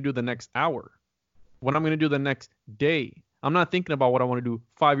what I'm going to do the next hour, what I'm going to do the next day. I'm not thinking about what I want to do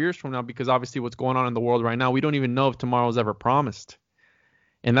 5 years from now, because obviously what's going on in the world right now, we don't even know if tomorrow's ever promised.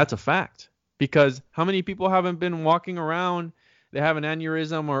 And that's a fact, because how many people haven't been walking around, they have an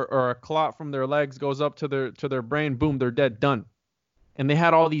aneurysm or a clot from their legs goes up to their brain, boom, they're dead, done. And they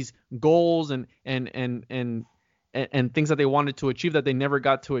had all these goals and things that they wanted to achieve that they never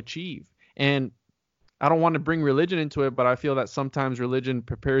got to achieve. And I don't want to bring religion into it, but I feel that sometimes religion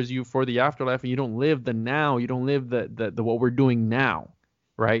prepares you for the afterlife, and you don't live the now. You don't live the what we're doing now,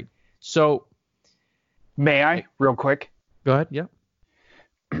 right? So, may I, real quick? Go ahead. Yeah.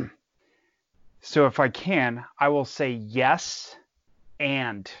 So if I can, I will say yes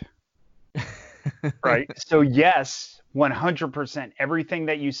and. Right? So yes, 100% everything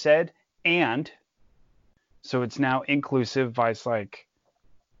that you said, and. So it's now inclusive, vice like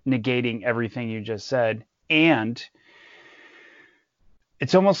negating everything you just said. And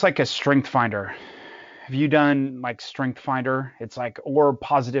it's almost like a strength finder. Have you done like strength finder? It's like, or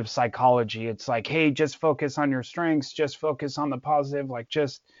positive psychology. It's like, hey, just focus on your strengths, just focus on the positive. Like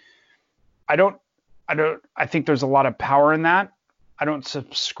just, I think there's a lot of power in that. I don't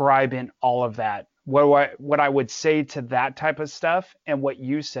subscribe in all of that. What I would say to that type of stuff and what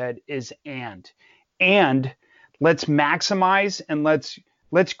you said is and let's maximize and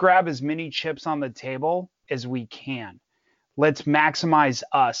let's grab as many chips on the table as we can. Let's maximize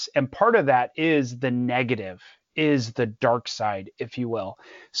us. And part of that is the negative, is the dark side, if you will.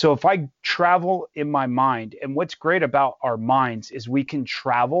 So if I travel in my mind, and what's great about our minds is we can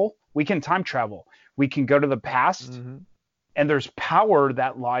travel, we can time travel. We can go to the past, and there's power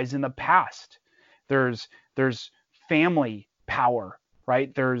that lies in the past. There's family power,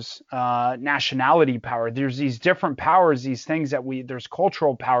 right? There's nationality power. There's these different powers, these things that there's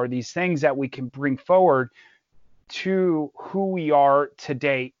cultural power, these things that we can bring forward to who we are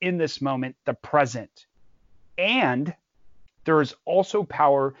today in this moment, the present. And there is also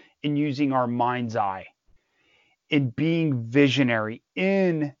power in using our mind's eye, in being visionary,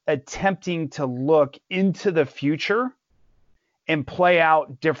 in attempting to look into the future and play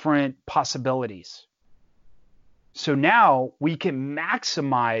out different possibilities. So now we can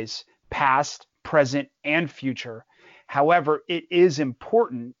maximize past, present, and future. However, it is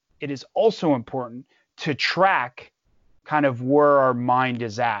also important to track kind of where our mind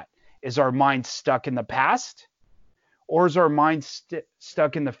is at. Is our mind stuck in the past, or is our mind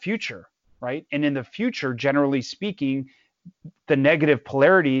stuck in the future, right? And in the future, generally speaking, the negative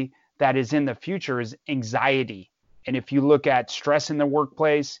polarity that is in the future is anxiety. And if you look at stress in the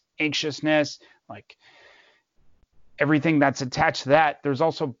workplace, anxiousness, like everything that's attached to that, there's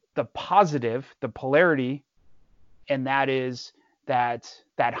also the positive, the polarity, and that is that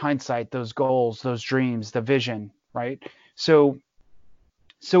hindsight, those goals, those dreams, the vision, right? So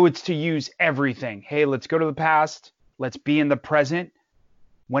it's to use everything. Hey, let's go to the past. Let's be in the present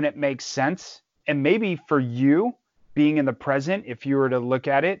when it makes sense. And maybe for you, being in the present, if you were to look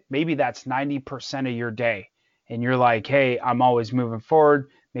at it, maybe that's 90% of your day. And you're like, hey, I'm always moving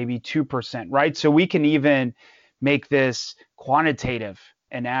forward, maybe 2%, right? So we can even make this quantitative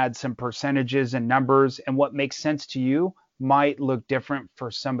and add some percentages and numbers, and what makes sense to you might look different for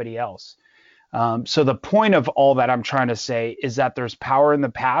somebody else. So the point of all that I'm trying to say is that there's power in the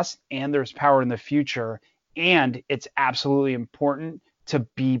past and there's power in the future, and it's absolutely important to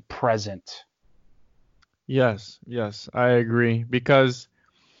be present. Yes, I agree, because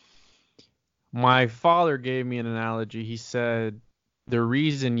my father gave me an analogy. He said, the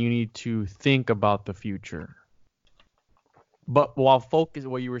reason you need to think about the future, but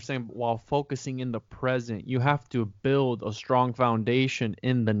what you were saying, while focusing in the present, you have to build a strong foundation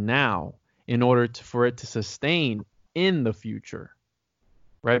in the now in order for it to sustain in the future,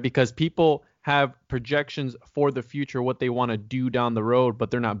 right? Because people have projections for the future, what they want to do down the road,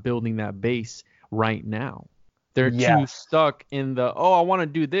 but they're not building that base right now. They're too Yes. stuck in the, oh, I want to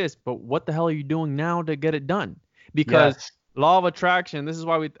do this, but what the hell are you doing now to get it done? Because Yes. law of attraction, this is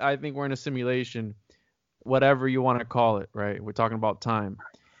why I think we're in a simulation, whatever you want to call it, right? We're talking about time.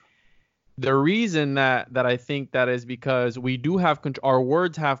 The reason that I think that is because we do have control. Our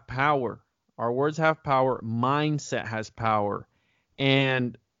words have power. Our words have power. Mindset has power.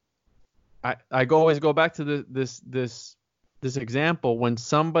 And I always go back to this example. When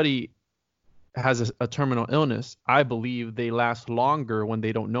somebody has a terminal illness, I believe they last longer when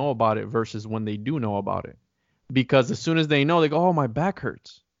they don't know about it versus when they do know about it. Because as soon as they know, they go, oh, my back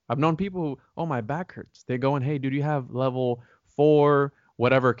hurts. I've known people who, oh, my back hurts. They go and, hey, dude, you have level 4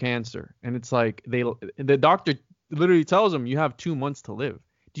 whatever cancer. And it's like the doctor literally tells them you have 2 months to live.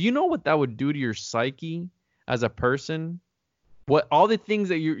 Do you know what that would do to your psyche as a person? What all the things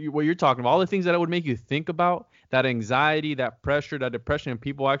that what you're talking about, all the things that it would make you think about, that anxiety, that pressure, that depression, and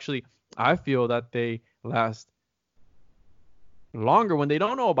people actually, I feel that they last longer when they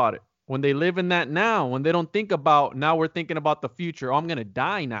don't know about it. When they live in that now, when they don't think about, now we're thinking about the future. Oh, I'm going to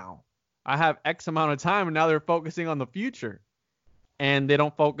die now. I have X amount of time, and now they're focusing on the future. And they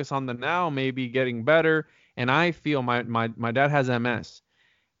don't focus on the now, maybe getting better. And I feel my dad has MS.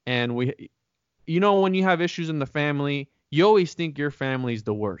 And when you have issues in the family, you always think your family's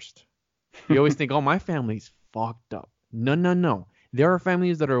the worst. You always think, oh, my family's fucked up. No. There are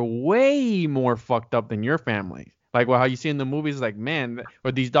families that are way more fucked up than your family. Like how you see in the movies, like, man,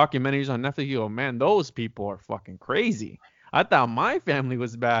 or these documentaries on Netflix, you go, man, those people are fucking crazy. I thought my family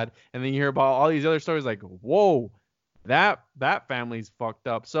was bad. And then you hear about all these other stories like, whoa, that family's fucked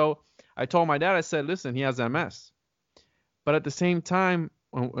up. So I told my dad, I said, listen, he has MS. But at the same time,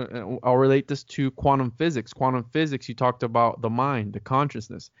 I'll relate this to quantum physics. Quantum physics, you talked about the mind, the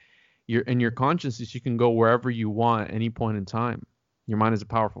consciousness. In your consciousness, you can go wherever you want at any point in time. Your mind is a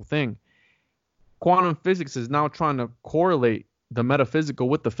powerful thing. Quantum physics is now trying to correlate the metaphysical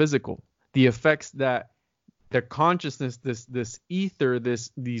with the physical. The effects that their consciousness, this ether,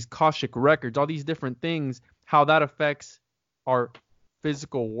 these Akashic records, all these different things, how that affects our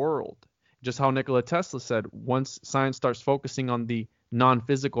physical world. Just how Nikola Tesla said, once science starts focusing on the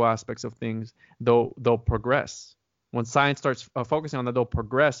non-physical aspects of things, they'll progress. When science starts focusing on that, they'll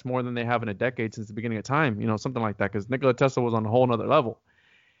progress more than they have in a decade since the beginning of time, something like that, because Nikola Tesla was on a whole nother level.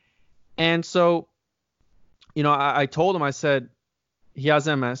 And so, I told him, I said, he has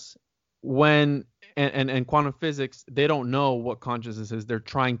MS. And quantum physics, they don't know what consciousness is. They're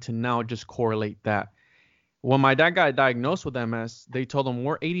trying to now just correlate that. When my dad got diagnosed with MS, they told him,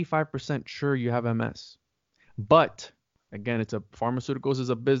 we're 85% sure you have MS. But again, pharmaceuticals is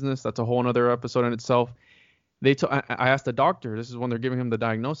a business. That's a whole other episode in itself. I asked the doctor, this is when they're giving him the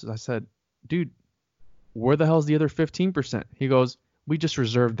diagnosis. I said, dude, where the hell's the other 15%? He goes, we just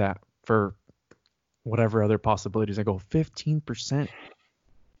reserved that for whatever other possibilities. I go, 15%?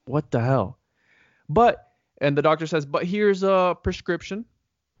 What the hell? And the doctor says, but here's a prescription,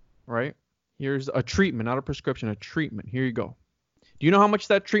 right? Here's a treatment, not a prescription, a treatment. Here you go. Do you know how much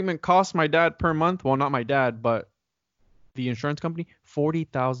that treatment costs my dad per month? Well, not my dad, but the insurance company,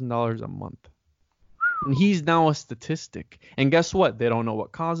 $40,000 a month. And he's now a statistic. And guess what? They don't know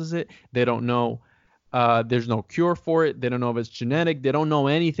what causes it. They don't know. There's no cure for it. They don't know if it's genetic. They don't know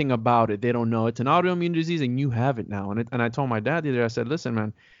anything about it. They don't know it's an autoimmune disease, and you have it now. And I told my dad the other day, I said, listen,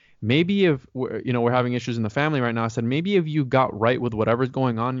 man, maybe if we're having issues in the family right now, I said, maybe if you got right with whatever's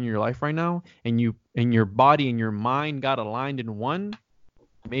going on in your life right now, and your body and your mind got aligned in one,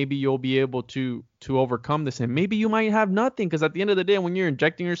 maybe you'll be able to overcome this. And maybe you might have nothing, because at the end of the day, when you're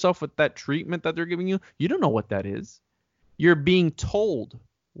injecting yourself with that treatment that they're giving you, you don't know what that is. You're being told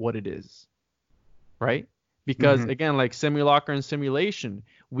what it is, right? Because again, like simulacra and simulation,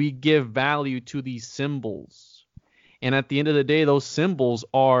 we give value to these symbols. And at the end of the day, those symbols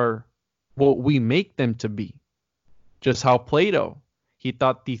are what we make them to be. Just how Plato, he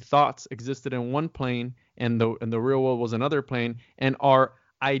thought the thoughts existed in one plane and the real world was another plane, and our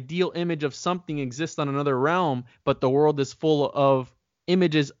ideal image of something exists on another realm, but the world is full of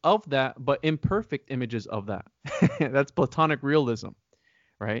images of that, but imperfect images of that. That's Platonic realism,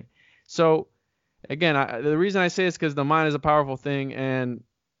 right? So again, the reason I say this is because the mind is a powerful thing. And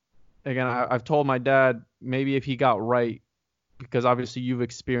again, I've told my dad, maybe if he got right, because obviously you've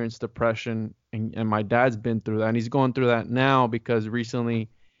experienced depression, and my dad's been through that, and he's going through that now because recently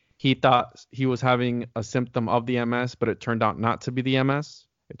he thought he was having a symptom of the MS, but it turned out not to be the MS.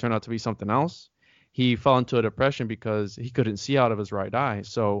 It turned out to be something else. He fell into a depression because he couldn't see out of his right eye.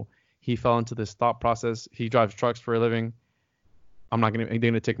 So he fell into this thought process. He drives trucks for a living. They're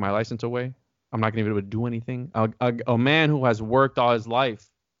going to take my license away. I'm not going to be able to do anything. A man who has worked all his life,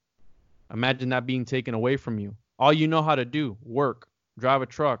 Imagine that being taken away from you. All you know how to do, work, drive a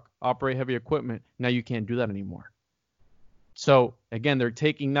truck, operate heavy equipment. Now you can't do that anymore. So again, they're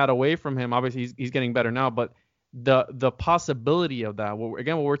taking that away from him. Obviously, he's getting better now, but the possibility of that, what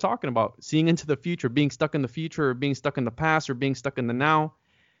we're talking about, seeing into the future, being stuck in the future, or being stuck in the past, or being stuck in the now.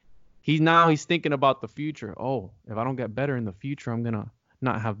 He's thinking about the future. Oh, if I don't get better in the future, I'm gonna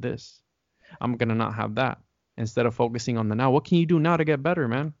not have this. I'm gonna not have that. Instead of focusing on the now, what can you do now to get better,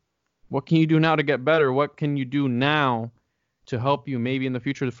 man? What can you do now to get better? What can you do now to help you maybe in the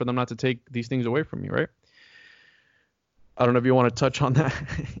future for them not to take these things away from you, right? I don't know if you want to touch on that.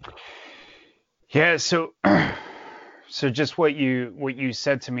 Yeah, so just what you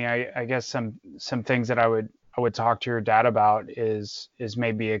said to me, I guess some things that I would talk to your dad about is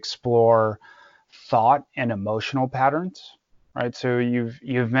maybe explore thought and emotional patterns, right? So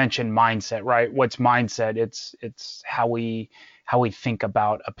you've mentioned mindset, right? What's mindset? It's how we think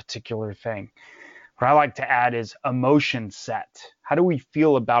about a particular thing. What I like to add is emotion set. How do we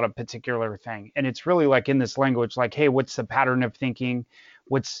feel about a particular thing? And it's really like in this language, like, hey, what's the pattern of thinking?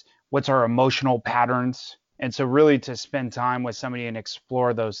 What's our emotional patterns? And so really to spend time with somebody and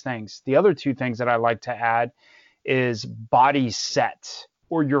explore those things. The other two things that I like to add is body set,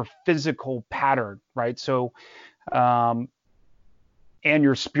 or your physical pattern, right? So, and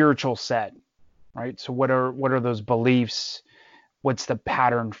your spiritual set, right? So what are those beliefs? What's the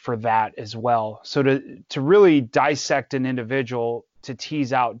pattern for that as well? So to really dissect an individual, to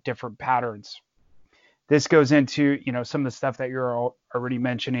tease out different patterns. This goes into, some of the stuff that you're already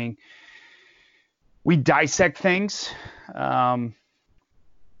mentioning. We dissect things,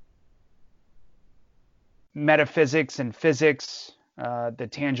 metaphysics and physics, the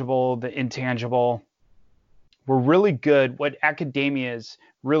tangible, the intangible. We're really good. What academia is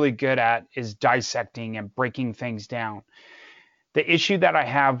really good at is dissecting and breaking things down. The issue that I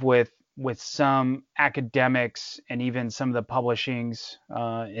have with some academics and even some of the publishings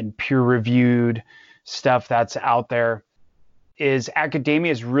and peer-reviewed stuff that's out there is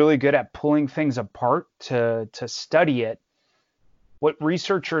academia is really good at pulling things apart to study it. What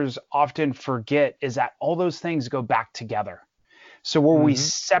researchers often forget is that all those things go back together. So where we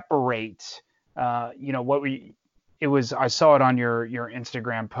separate, I saw it on your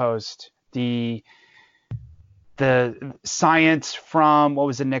Instagram post, the science from, what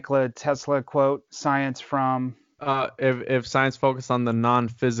was the Nikola Tesla quote? Science from... If science focused on the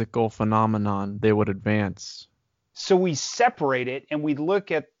non-physical phenomenon, they would advance. So we separate it and we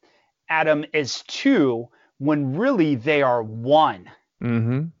look at them as two when really they are one.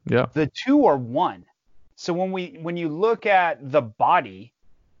 Yeah. The two are one. So when you look at the body,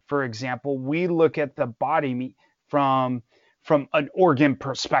 for example, we look at the body from an organ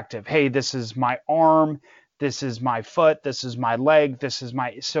perspective. Hey, this is my arm. This is my foot, this is my leg,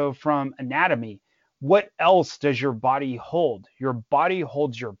 so from anatomy, what else does your body hold? Your body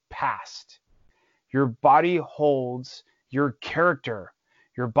holds your past. Your body holds your character.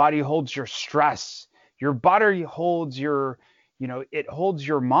 Your body holds your stress. Your body holds it holds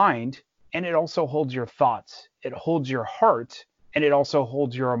your mind, and it also holds your thoughts. It holds your heart, and it also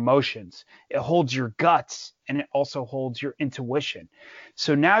holds your emotions. It holds your guts, and it also holds your intuition.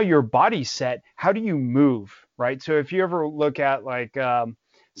 So now your body set, how do you move, right? So if you ever look at like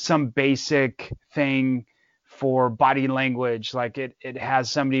some basic thing for body language, like it has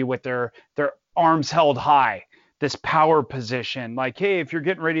somebody with their arms held high, this power position, like, hey, if you're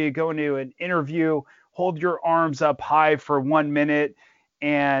getting ready to go into an interview, hold your arms up high for 1 minute,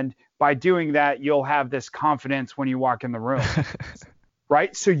 and by doing that, you'll have this confidence when you walk in the room,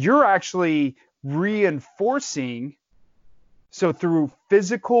 right? So you're actually reinforcing. So through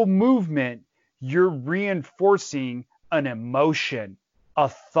physical movement, you're reinforcing an emotion, a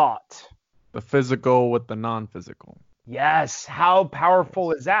thought. The physical with the non-physical. Yes. How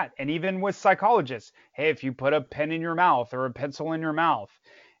powerful is that? And even with psychologists, hey, if you put a pen in your mouth or a pencil in your mouth,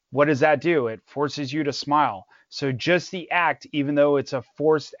 what does that do? It forces you to smile. So just the act, even though it's a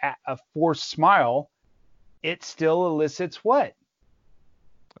forced smile, it still elicits what?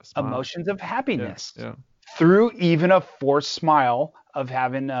 Emotions of happiness. Yeah. Through even a forced smile of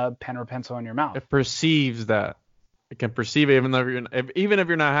having a pen or pencil in your mouth. It perceives that. It can perceive it, even if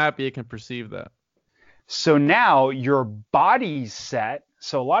you're not happy, it can perceive that. So now your body's set.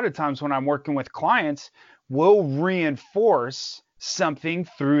 So a lot of times when I'm working with clients, we'll reinforce something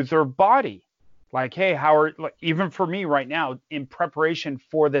through their body. Like, hey, even for me right now, in preparation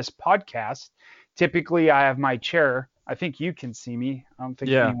for this podcast, typically I have my chair. I think you can see me. I don't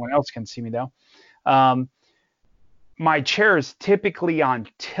think anyone else can see me though. My chair is typically on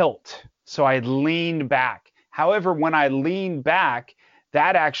tilt. So I lean back. However, when I lean back,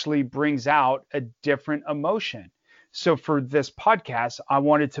 that actually brings out a different emotion. So for this podcast, I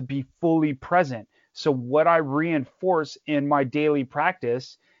wanted to be fully present. So what I reinforce in my daily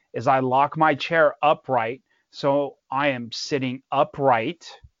practice is I lock my chair upright. So I am sitting upright,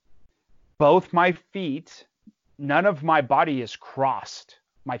 both my feet, none of my body is crossed.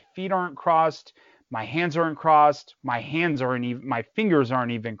 My feet aren't crossed. My hands aren't crossed. My fingers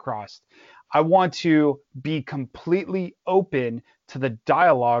aren't even crossed. I want to be completely open to the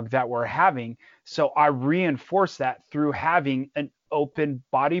dialogue that we're having. So I reinforce that through having an open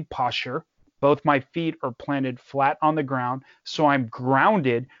body posture. Both my feet are planted flat on the ground. So I'm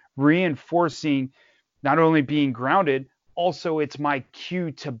grounded, reinforcing not only being grounded, also it's my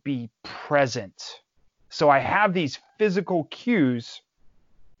cue to be present. So I have these physical cues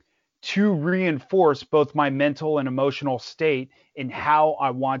to reinforce both my mental and emotional state in how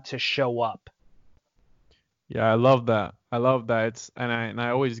I want to show up. Yeah, I love that. I love that. And I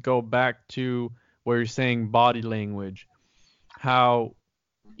always go back to where you're saying body language. How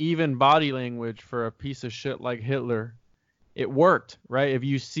even body language for a piece of shit like Hitler, it worked, right? If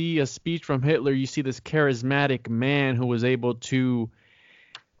you see a speech from Hitler, you see this charismatic man who was able to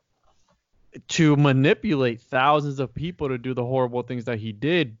manipulate thousands of people to do the horrible things that he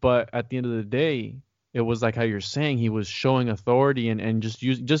did. But at the end of the day, it was like how you're saying, he was showing authority and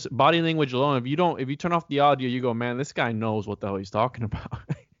just body language alone. If you turn off the audio, you go, man, this guy knows what the hell he's talking about.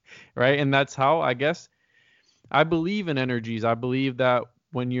 Right? And that's how, I guess, I believe in energies. I believe that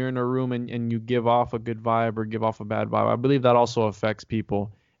when you're in a room and you give off a good vibe or give off a bad vibe, I believe that also affects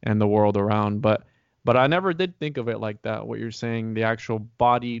people and the world around. But I never did think of it like that. What you're saying, the actual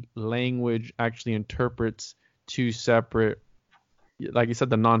body language actually interprets two separate, like you said,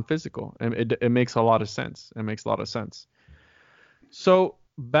 the non-physical. And it makes a lot of sense. It makes a lot of sense. So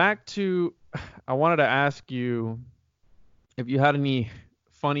back to, I wanted to ask you if you had any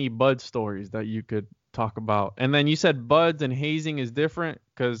funny bud stories that you could talk about. And then you said buds and hazing is different,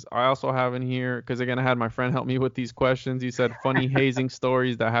 because I also have in here, because again, I had my friend help me with these questions. You said funny hazing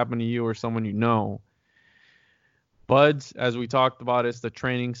stories that happen to you or someone you know. Buds, as we talked about, is the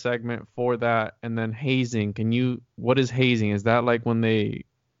training segment for that. And then hazing, what is hazing? Is that like when they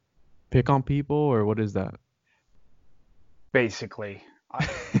pick on people, or what is that? Basically,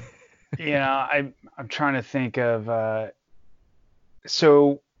 I'm trying to think of,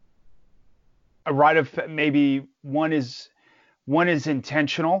 so a rite of, maybe one is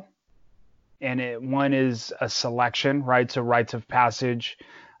intentional, and one is a selection, right? So rites of passage,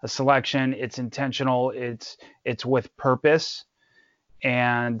 a selection, it's intentional, it's with purpose,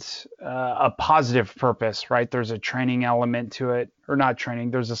 and a positive purpose, right? There's a training element to it, or not training,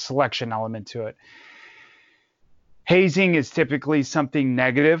 there's a selection element to it. Hazing is typically something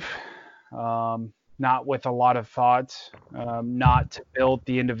negative, not with a lot of thought, not to build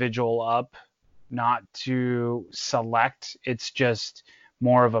the individual up, not to select. It's just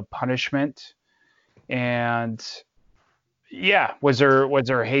more of a punishment. And yeah, was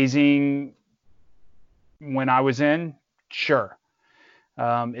there hazing when I was in? Sure.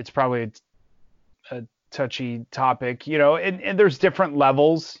 It's probably a touchy topic, and there's different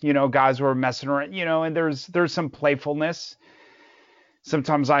levels, guys were messing around, and there's some playfulness.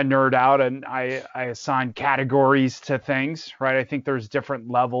 Sometimes I nerd out and I assign categories to things, right? I think there's different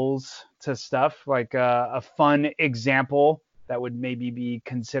levels to stuff. Like a fun example that would maybe be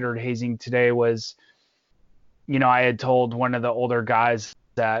considered hazing today was, I had told one of the older guys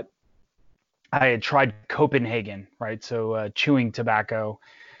that I had tried Copenhagen, right? So chewing tobacco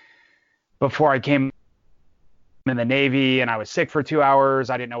before I came in the Navy, and I was sick for 2 hours.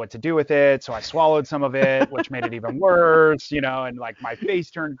 I didn't know what to do with it. So I swallowed some of it, which made it even worse, and like my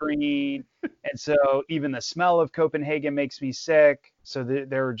face turned green. And so even the smell of Copenhagen makes me sick. So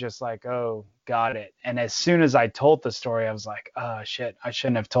they were just like, oh, got it. And as soon as I told the story, I was like, oh shit, I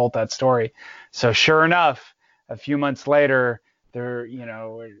shouldn't have told that story. So sure enough, a few months later,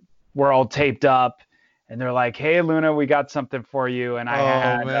 we're all taped up, and they're like, hey, Luna, we got something for you. And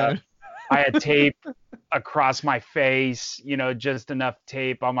I had tape across my face, just enough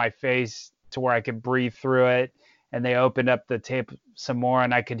tape on my face to where I could breathe through it. And they opened up the tape some more,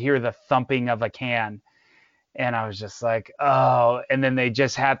 and I could hear the thumping of a can. And I was just like, oh, and then they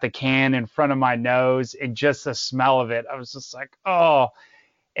just had the can in front of my nose, and just the smell of it, I was just like, oh.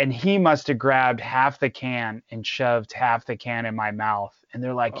 And he must have grabbed half the can and shoved half the can in my mouth. And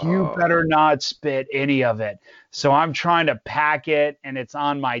they're like, you better not spit any of it. So I'm trying to pack it, and it's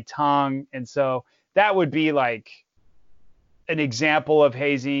on my tongue. And so that would be like an example of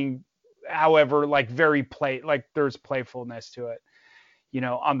hazing. However, like like there's playfulness to it.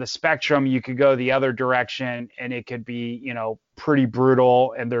 on the spectrum, you could go the other direction and it could be, pretty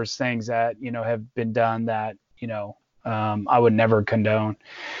brutal. And there's things that, have been done that, I would never condone.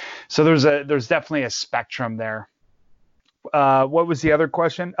 So there's definitely a spectrum there. What was the other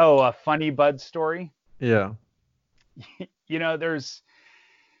question? Oh, a funny bud story. Yeah. It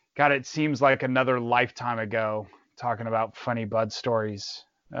seems like another lifetime ago talking about funny bud stories.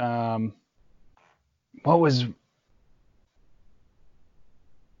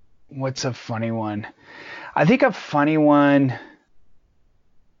 What's a funny one? I think a funny one,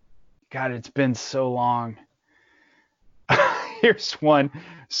 God, it's been so long. Here's one.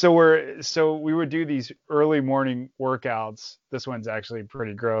 So we would do these early morning workouts. This one's actually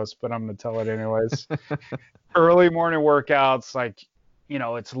pretty gross, but I'm going to tell it anyways. Early morning workouts, like,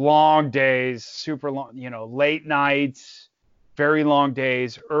 it's long days, super long, late nights, very long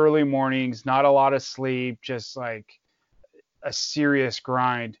days, early mornings, not a lot of sleep, just like a serious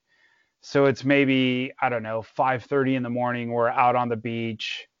grind. So it's maybe, I don't know, 5:30 in the morning. We're out on the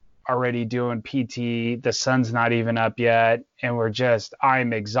beach already doing PT. The sun's not even up yet. And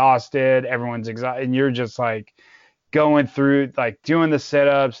I'm exhausted. Everyone's exhausted. And you're just like going through, like doing the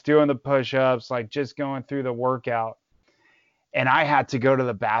sit-ups, doing the push-ups, like just going through the workout. And I had to go to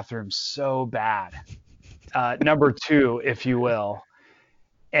the bathroom so bad. Number 2, if you will.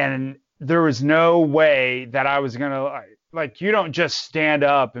 And there was no way that I was going to, like, you don't just stand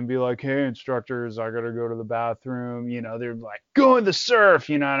up and be like, hey, instructors, I got to go to the bathroom. They're like, go in the surf,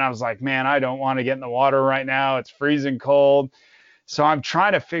 and I was like, man, I don't want to get in the water right now. It's freezing cold. So I'm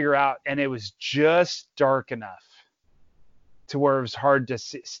trying to figure out, and it was just dark enough to where it was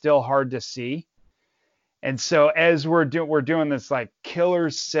still hard to see. And so as we're doing this like killer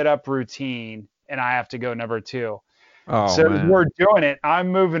sit-up routine, and I have to go number 2. Oh, so man. We're doing it. I'm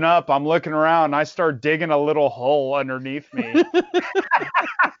moving up. I'm looking around. And I start digging a little hole underneath me.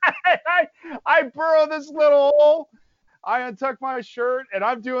 I burrow this little hole. I untuck my shirt, and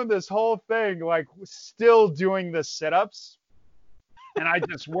I'm doing this whole thing, like still doing the sit-ups. And I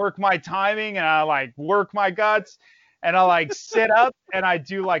just work my timing, and I like work my guts, and I like sit up, and I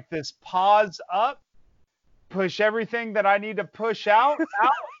do like this pause up, push everything that I need to push out,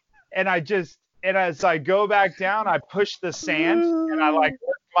 and and as I go back down, I push the sand, and I like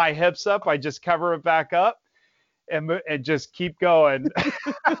work my hips up. I just cover it back up and just keep going.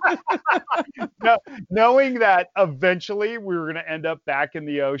 Knowing that eventually we were going to end up back in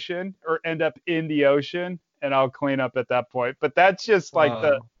the ocean or end up in the ocean, and I'll clean up at that point. But that's just like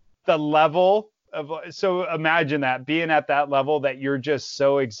the level of, so imagine that being at that level that you're just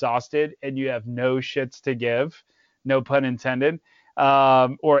so exhausted and you have no shits to give, no pun intended.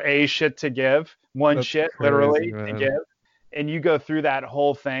 Or a shit to give, That's shit crazy, literally man. to give, and you go through that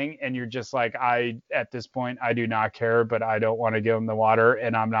whole thing, and you're just like, at this point, I do not care, but I don't want to give him the water,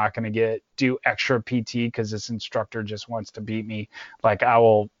 and I'm not going to do extra PT because this instructor just wants to beat me. Like I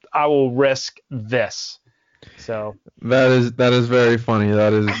will risk this. So that is very funny.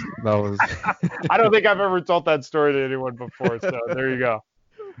 That was. I don't think I've ever told that story to anyone before. So there you go.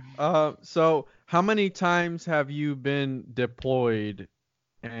 So how many times have you been deployed,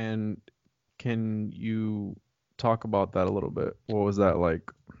 and can you talk about that a little bit? What was that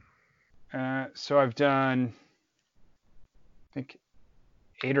like? So I've done, I think,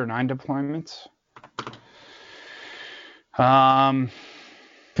 8 or 9 deployments.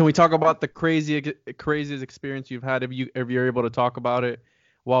 Can we talk about the craziest experience you've had? If you're able to talk about it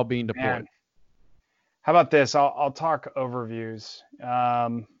while being deployed. Man. How about this? I'll talk overviews.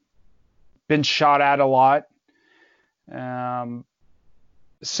 Been shot at a lot.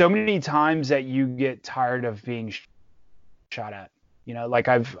 So many times that you get tired of being shot at. Like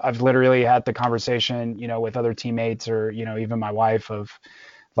I've literally had the conversation, with other teammates or, even my wife of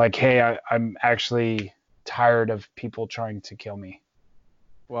like, hey, I'm actually tired of people trying to kill me.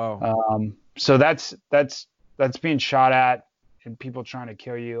 Wow. So that's being shot at and people trying to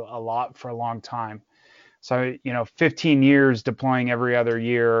kill you a lot for a long time. So, 15 years deploying every other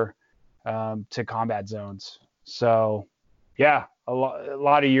year to combat zones. So, yeah, a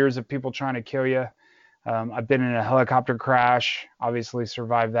lot of years of people trying to kill you. I've been in a helicopter crash, obviously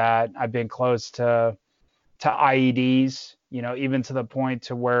survived that. I've been close to IEDs, even to the point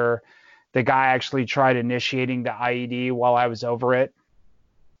to where the guy actually tried initiating the IED while I was over it,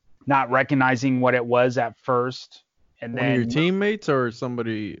 not recognizing what it was at first. And one then of your teammates or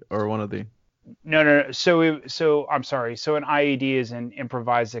somebody or one of the. No. So I'm sorry. So an IED is an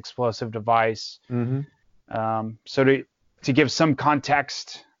improvised explosive device. Mm-hmm. So to give some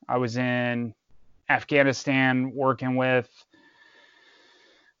context, I was in Afghanistan working with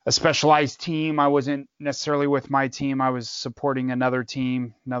a specialized team. I wasn't necessarily with my team. I was supporting another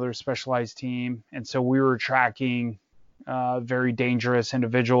team, another specialized team. And so we were tracking very dangerous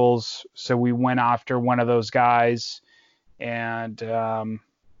individuals. So we went after one of those guys. And I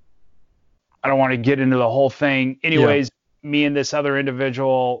don't want to get into the whole thing. Anyways, me and this other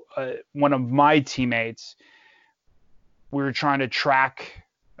individual, one of my teammates, we were trying to track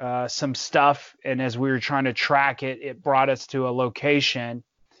some stuff. And as we were trying to track it, it brought us to a location.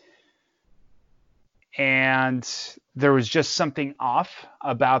 And there was just something off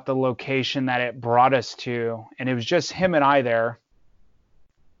about the location that it brought us to. And it was just him and I there.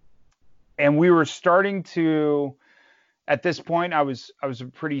 And we were starting to, at this point, I was a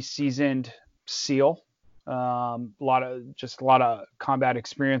pretty seasoned SEAL, a lot of combat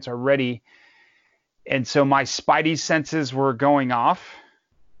experience already. And so my spidey senses were going off,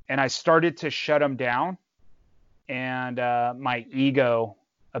 and I started to shut them down. And my ego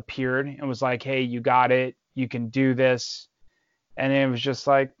appeared and was like, hey, you got it. You can do this. And it was just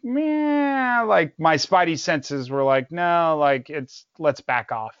like, meh, like my spidey senses were like, no, like let's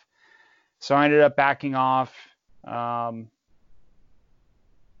back off. So I ended up backing off. I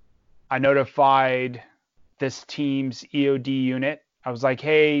notified this team's EOD unit. I was like,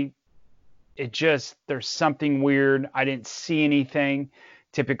 hey, there's something weird. I didn't see anything.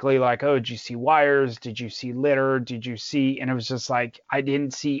 Typically like, oh, did you see wires? Did you see litter? Did you see? And it was just like, I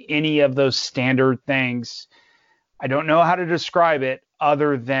didn't see any of those standard things. I don't know how to describe it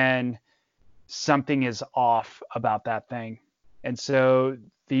other than something is off about that thing. And so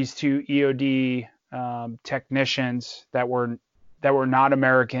these two EOD technicians that were not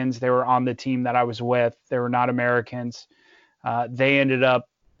Americans, they were on the team that I was with. They were not Americans. They ended up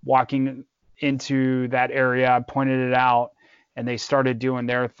walking into that area. I pointed it out, and they started doing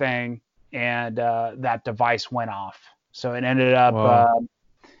their thing, and that device went off. So it ended up,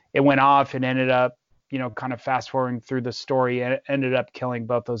 it went off and ended up, kind of fast forwarding through the story, and it ended up killing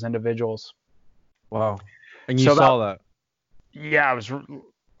both those individuals. Wow. And you saw that? Yeah,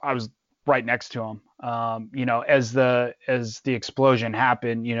 I was right next to him. As the explosion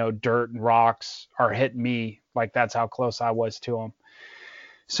happened, dirt and rocks are hitting me. Like that's how close I was to him.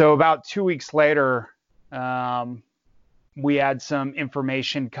 So about 2 weeks later, we had some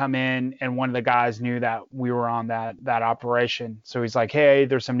information come in, and one of the guys knew that we were on that operation. So he's like, hey,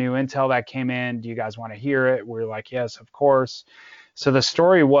 there's some new intel that came in. Do you guys want to hear it? We were like, yes, of course. So the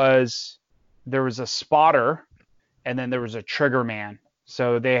story was there was a spotter, and then there was a trigger man.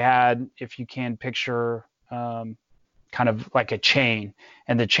 So they had, if you can picture, kind of like a chain,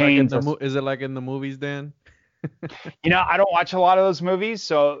 and the chain. Is it like in the movies, Dan? I don't watch a lot of those movies,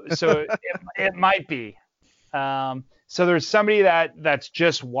 so it might be. So there's somebody that's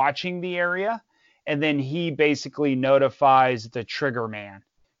just watching the area, and then he basically notifies the trigger man,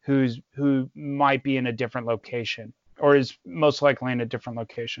 who might be in a different location, or is most likely in a different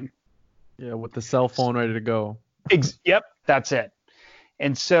location. Yeah, with the cell phone ready to go. Yep, that's it.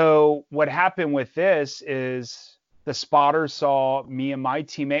 And so what happened with this is the spotter saw me and my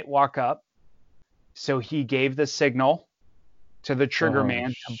teammate walk up. So he gave the signal to the trigger man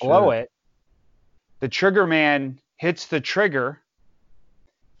to blow it. The trigger man hits the trigger.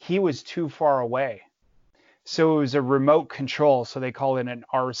 He was too far away. So it was a remote control. So they call it an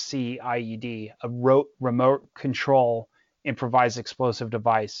RCIED, a remote control improvised explosive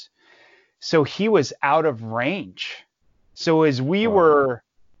device. So he was out of range. So as we were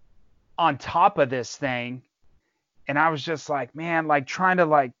on top of this thing, and I was just like, man, like trying to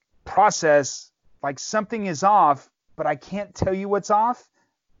like process, like something is off, but I can't tell you what's off.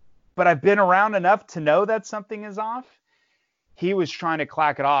 But I've been around enough to know that something is off. He was trying to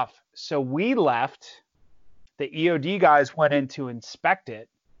clack it off. So we left. The EOD guys went in to inspect it.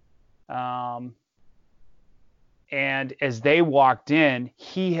 And as they walked in,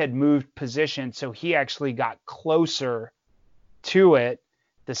 he had moved position. So he actually got closer to it.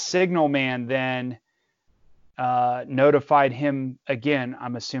 The signal man then notified him again.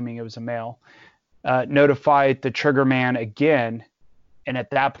 I'm assuming it was a male. Notified the trigger man again. And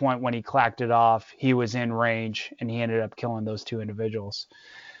at that point, when he clacked it off, he was in range, and he ended up killing those two individuals.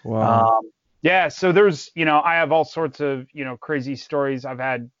 Wow. Yeah. So there's, I have all sorts of, crazy stories. I've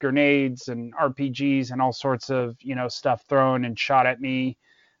had grenades and RPGs and all sorts of, stuff thrown and shot at me,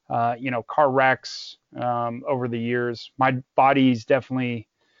 car wrecks over the years. My body's definitely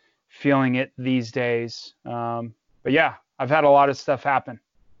feeling it these days. But yeah, I've had a lot of stuff happen.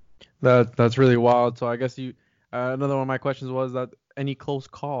 That's really wild. So I guess another one of my questions was that any close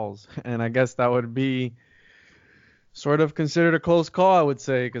calls, and I guess that would be sort of considered a close call, I would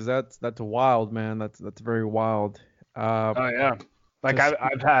say, because that's wild, man. That's very wild. Oh yeah. Like Just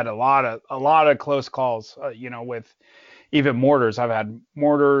I've had a lot of close calls, with even mortars. I've had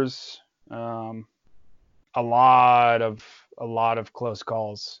mortars, a lot of close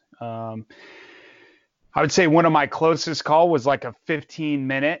calls. I would say one of my closest call was like a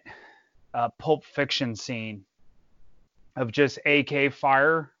 15-minute Pulp Fiction scene of just AK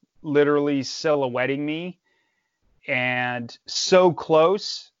fire literally silhouetting me, and so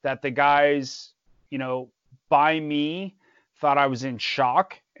close that the guys, by me thought I was in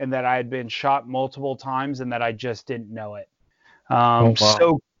shock and that I had been shot multiple times and that I just didn't know it. oh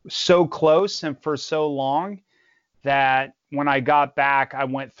wow. So close and for so long that when I got back, I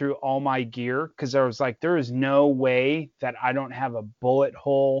went through all my gear because I was like, there is no way that I don't have a bullet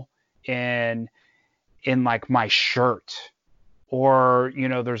hole in like my shirt, or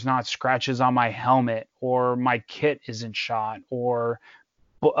there's not scratches on my helmet, or my kit isn't shot, or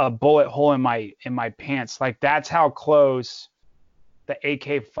a bullet hole in my pants. Like that's how close the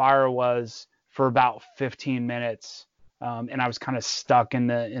AK fire was for about 15 minutes. And I was kind of stuck in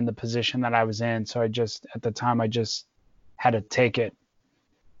the position that I was in. So at the time I just had to take it.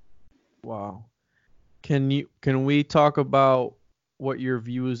 Wow. Can we talk about what your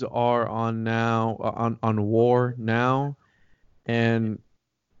views are on now on war now, and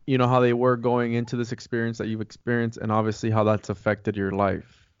how they were going into this experience that you've experienced, and obviously how that's affected your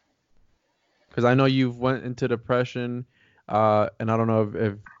life? Because I know you've went into depression, and I don't know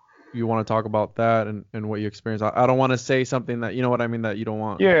if you want to talk about that and what you experienced. I don't want to say something that, you know what I mean, that you don't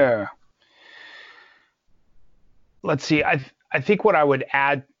want. Yeah. Let's see. I think what I would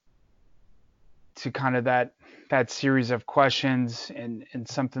add to kind of that series of questions, and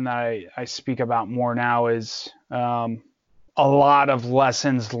something that I speak about more now, is a lot of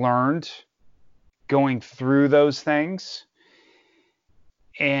lessons learned going through those things.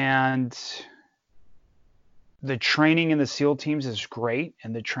 And the training in the SEAL teams is great,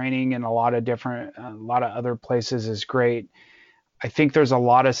 and the training in a lot of other places is great. I think there's a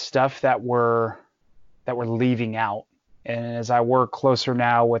lot of stuff that we're leaving out. And as I work closer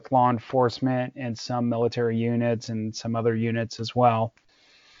now with law enforcement and some military units and some other units as well,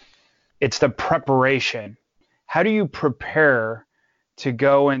 it's the preparation. How do you prepare to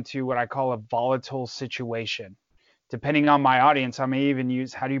go into what I call a volatile situation? Depending on my audience, I may even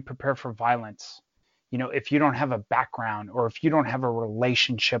use, how do you prepare for violence? If you don't have a background, or if you don't have a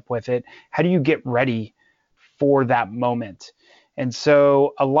relationship with it, how do you get ready for that moment? And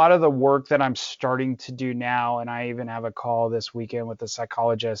so a lot of the work that I'm starting to do now, and I even have a call this weekend with a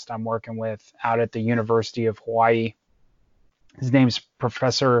psychologist I'm working with out at the University of Hawaii. His name's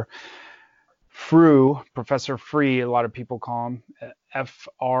Professor Free. A lot of people call him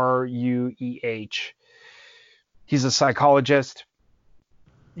Frueh. He's a psychologist.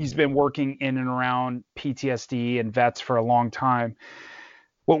 He's been working in and around PTSD and vets for a long time.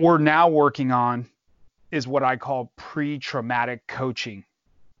 What we're now working on is what I call pre-traumatic coaching.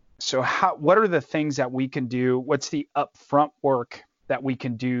 So what are the things that we can do? What's the upfront work that we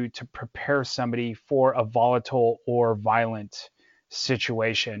can do to prepare somebody for a volatile or violent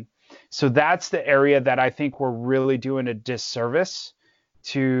situation? So that's the area that I think we're really doing a disservice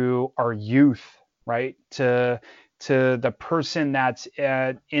to our youth, right? To the person that's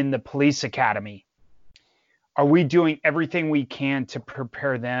in the police academy. Are we doing everything we can to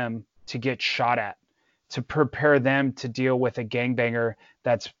prepare them to get shot at, to prepare them to deal with a gangbanger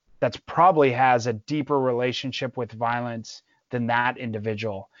that's probably has a deeper relationship with violence than that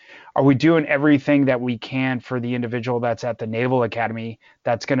individual? Are we doing everything that we can for the individual that's at the Naval Academy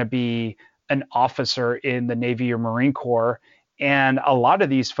that's going to be an officer in the Navy or Marine Corps? And a lot of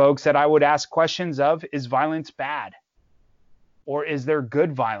these folks that I would ask questions of, is violence bad? Or is there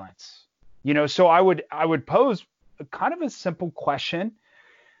good violence? So I would pose kind of a simple question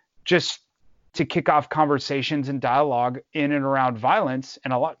just to kick off conversations and dialogue in and around violence,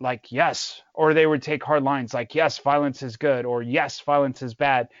 and a lot like yes, or they would take hard lines like yes, violence is good, or yes, violence is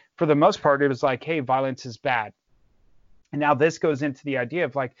bad. For the most part, it was like, hey, violence is bad. And now this goes into the idea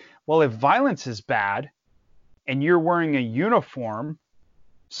of like, well, if violence is bad and you're wearing a uniform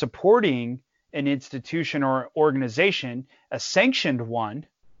supporting an institution or organization, a sanctioned one,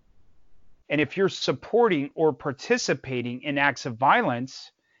 and if you're supporting or participating in acts of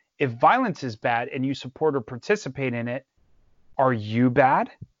violence, if violence is bad and you support or participate in it, are you bad?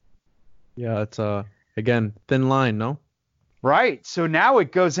 Yeah, it's again, thin line, no? Right. So now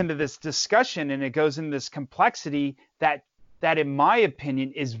it goes into this discussion, and it goes into this complexity that in my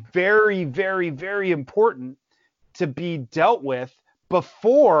opinion is very, very, very important to be dealt with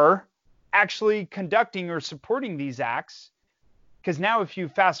before actually conducting or supporting these acts. Because now if you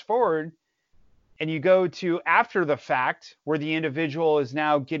fast forward and you go to after the fact where the individual is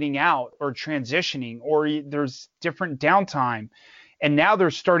now getting out or transitioning, or there's different downtime, and now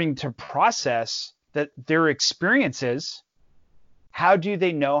they're starting to process their experiences. How do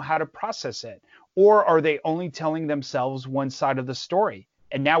they know how to process it? Or are they only telling themselves one side of the story?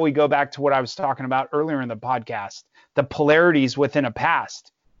 And now we go back to what I was talking about earlier in the podcast, the polarities within a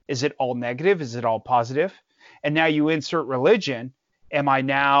past. Is it all negative? Is it all positive? And now you insert religion.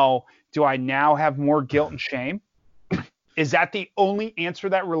 Do I now have more guilt and shame? Is that the only answer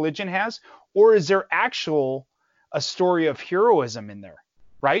that religion has? Or is there a story of heroism in there,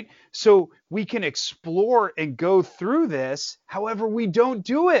 right? So we can explore and go through this. However, we don't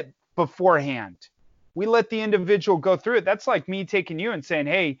do it beforehand. We let the individual go through it. That's like me taking you and saying,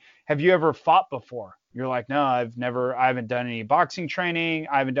 hey, have you ever fought before? You're like, no, I haven't done any boxing training.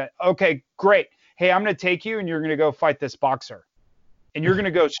 Okay, great. Hey, I'm going to take you and you're going to go fight this boxer. And you're going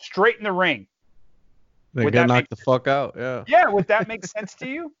to go straight in the ring. They get knocked the fuck out. Yeah. Yeah. Would that make sense to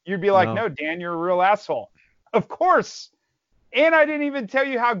you? You'd be like, no, Dan, you're a real asshole. Of course. And I didn't even tell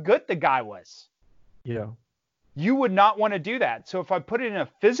you how good the guy was. Yeah. You would not want to do that. So if I put it in a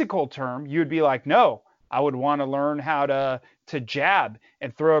physical term, you'd be like, no, I would want to learn how to jab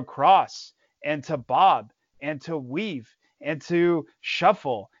and throw a cross and to bob and to weave and to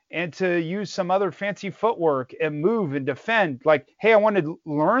shuffle and to use some other fancy footwork and move and defend. Like, hey, I want to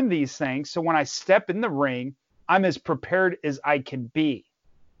learn these things. So when I step in the ring, I'm as prepared as I can be.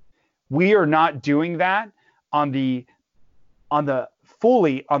 We are not doing that on the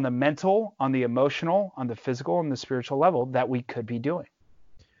mental, on the emotional, on the physical, and the spiritual level that we could be doing.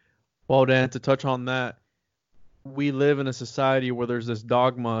 Well, Dan, to touch on that, we live in a society where there's this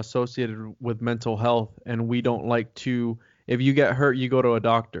dogma associated with mental health, and we don't like to, if you get hurt, you go to a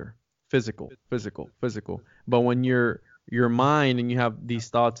doctor. Physical. But when your mind and you have these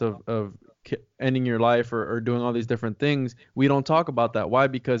thoughts of ending your life or doing all these different things, we don't talk about that. Why?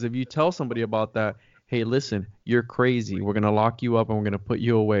 Because if you tell somebody about that, hey, listen, you're crazy. We're going to lock you up and we're going to put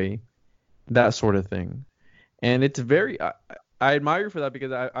you away. That sort of thing. And it's I admire you for that,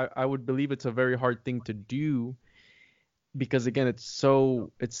 because I would believe it's a very hard thing to do, because again, it's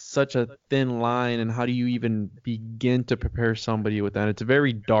such a thin line, and how do you even begin to prepare somebody with that? It's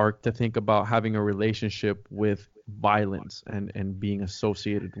very dark to think about having a relationship with violence and being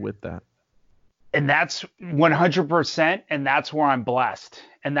associated with that. And that's 100%. And that's where I'm blessed.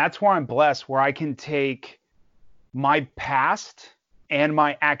 And that's where I'm blessed, where I can take my past and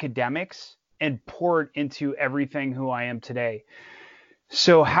my academics and pour it into everything who I am today.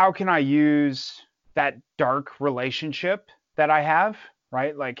 So how can I use that dark relationship that I have,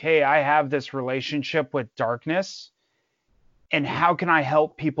 right? Like, hey, I have this relationship with darkness, and how can I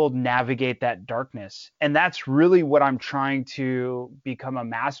help people navigate that darkness? And that's really what I'm trying to become a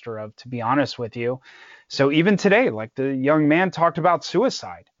master of, to be honest with you. So even today, like the young man talked about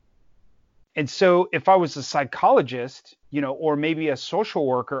suicide. And so if I was a psychologist, or maybe a social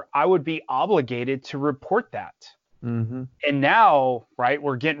worker, I would be obligated to report that. Mm-hmm. And now, right,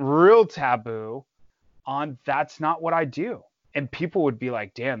 we're getting real taboo on that's not what I do. And people would be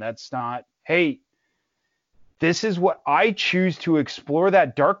like, Dan, that's not, hey, this is what I choose to explore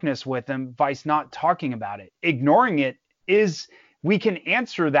that darkness with them, vice not talking about it. Ignoring it is, we can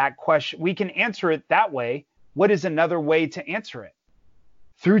answer that question. We can answer it that way. What is another way to answer it?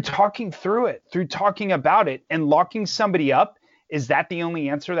 Through talking through it, through talking about it and locking somebody up. Is that the only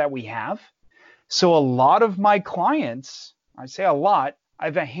answer that we have? So a lot of my clients, I say a lot, I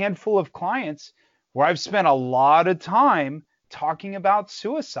have a handful of clients where I've spent a lot of time talking about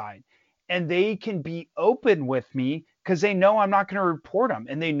suicide. And they can be open with me because they know I'm not going to report them,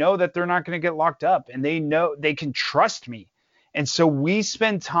 and they know that they're not going to get locked up, and they know they can trust me. And so we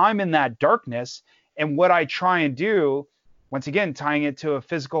spend time in that darkness. And what I try and do, once again, tying it to a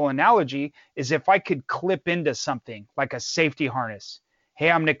physical analogy, is if I could clip into something like a safety harness. Hey,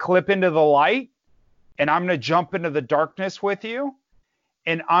 I'm going to clip into the light, and I'm going to jump into the darkness with you,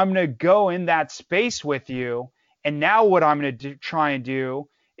 and I'm going to go in that space with you. And now what I'm going to try and do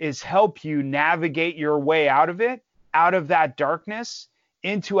is help you navigate your way out of it, out of that darkness,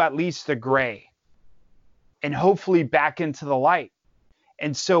 into at least the gray, and hopefully back into the light.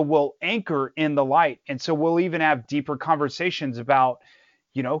 And so we'll anchor in the light. And so we'll even have deeper conversations about,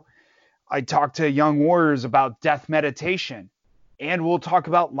 I talk to young warriors about death meditation, and we'll talk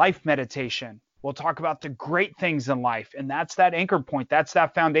about life meditation. We'll talk about the great things in life. And that's that anchor point. That's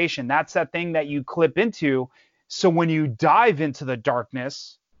that foundation. That's that thing that you clip into. So when you dive into the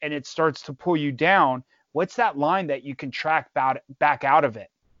darkness and it starts to pull you down, what's that line that you can track back out of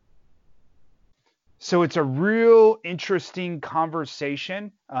it? So it's a real interesting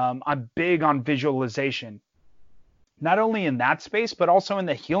conversation. I'm big on visualization, not only in that space, but also in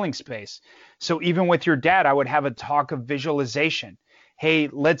the healing space. So even with your dad, I would have a talk of visualization. Hey,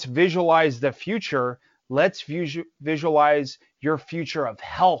 let's visualize the future. Let's visualize your future of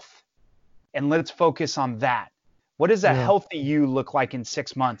health, and let's focus on that. What does a healthy you look like in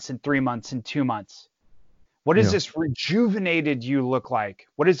 6 months, in 3 months, in 2 months? What does this rejuvenated you look like?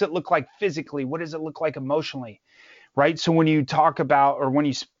 What does it look like physically? What does it look like emotionally? Right? So when you talk about, or when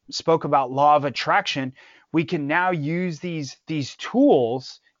you spoke about law of attraction, we can now use these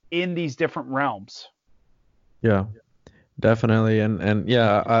tools in these different realms. Yeah, definitely. And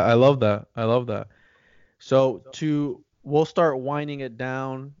yeah, I love that. I love that. So we'll start winding it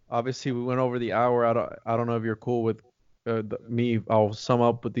down. Obviously, we went over the hour. I don't know if you're cool with me. I'll sum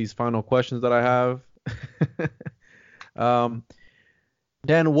up with these final questions that I have.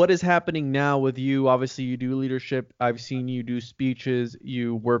 Dan, what is happening now with you? Obviously, you do leadership. I've seen you do speeches.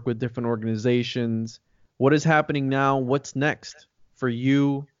 You work with different organizations. What is happening now? What's next for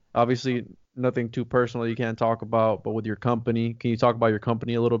you? Obviously, nothing too personal you can't talk about, but with your company, can you talk about your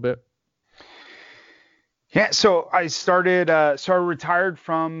company a little bit? Yeah, so I retired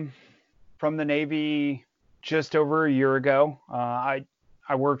from the Navy just over a year ago.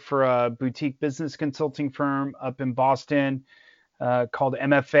 I worked for a boutique business consulting firm up in Boston called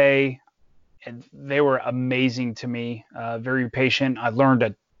MFA, and they were amazing to me. Very patient. I learned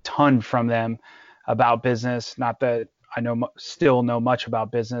a ton from them about business. Not that I still know much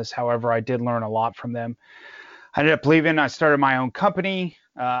about business. However, I did learn a lot from them. I ended up leaving. I started my own company.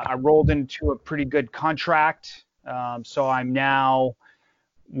 I rolled into a pretty good contract. So I'm now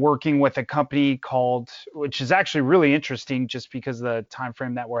working with a company which is actually really interesting just because of the time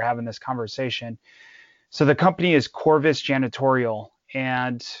frame that we're having this conversation. So the company is Corvus Janitorial,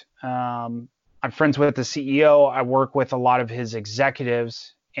 and I'm friends with the CEO. I work with a lot of his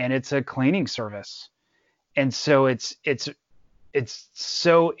executives, and it's a cleaning service. And so it's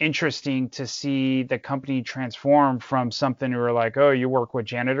so interesting to see the company transform from something where like, oh, you work with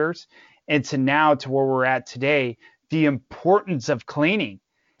janitors, and to now to where we're at today, the importance of cleaning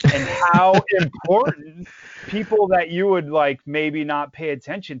and how important people that you would like maybe not pay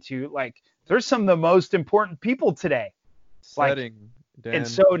attention to, like there's some of the most important people today. And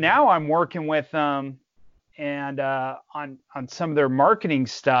so now I'm working with them and on some of their marketing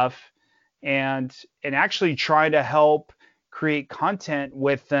stuff and actually try to help create content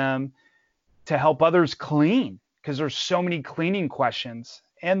with them to help others clean, because there's so many cleaning questions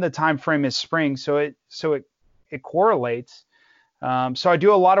and the time frame is spring, so it correlates. So I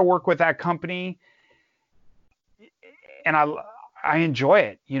do a lot of work with that company, and I enjoy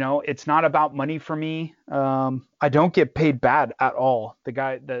it. You know, it's not about money for me. I don't get paid bad at all. The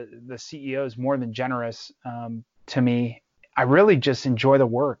CEO is more than generous to me. I really just enjoy the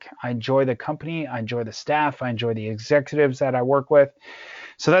work. I enjoy the company. I enjoy the staff. I enjoy the executives that I work with.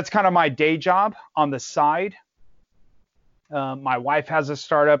 So that's kind of my day job. On the side, my wife has a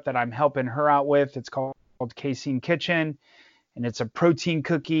startup that I'm helping her out with. It's called Casein Kitchen, and it's a protein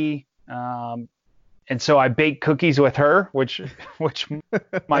cookie. And so I bake cookies with her, which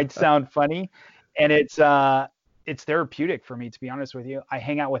might sound funny. And it's therapeutic for me, to be honest with you. I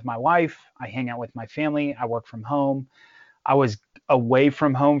hang out with my wife. I hang out with my family. I work from home. I was away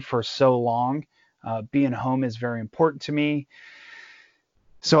from home for so long. Being home is very important to me.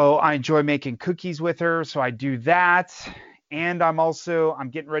 So I enjoy making cookies with her. So I do that. And I'm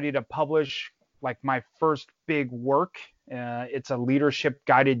getting ready to publish like my first big work. It's a leadership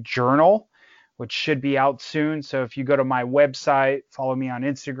guided journal, which should be out soon. So if you go to my website, follow me on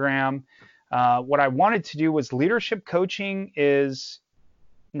Instagram. What I wanted to do was leadership coaching is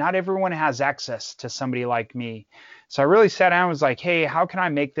not everyone has access to somebody like me. So I really sat down and was like, hey, how can I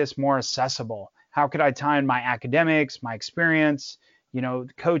make this more accessible? How could I tie in my academics, my experience,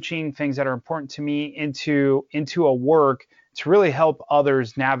 coaching, things that are important to me into a work to really help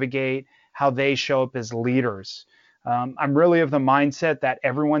others navigate how they show up as leaders. I'm really of the mindset that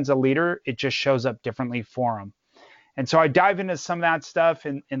everyone's a leader. It just shows up differently for them. And so I dive into some of that stuff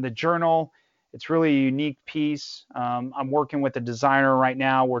in the journal. It's really a unique piece. I'm working with a designer right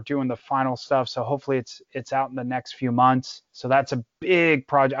now. We're doing the final stuff. So hopefully it's out in the next few months. So that's a big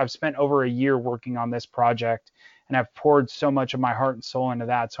project. I've spent over a year working on this project, and I've poured so much of my heart and soul into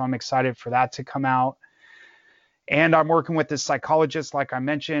that. So I'm excited for that to come out. And I'm working with this psychologist, like I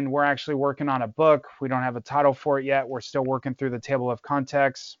mentioned. We're actually working on a book. We don't have a title for it yet. We're still working through the table of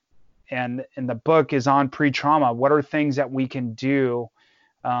contents. And the book is on pre-trauma. What are things that we can do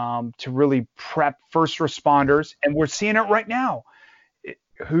to really prep first responders? And we're seeing it right now.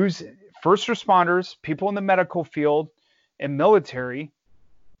 Who's first responders, people in the medical field and military,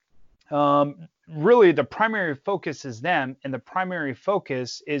 really the primary focus is them, and the primary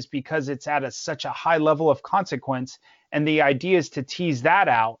focus is because it's at such a high level of consequence, and the idea is to tease that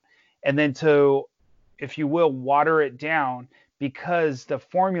out and then to, if you will, water it down, because the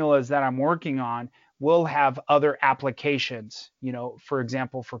formulas that I'm working on will have other applications, for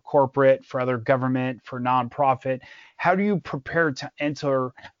example, for corporate, for other government, for nonprofit. How do you prepare to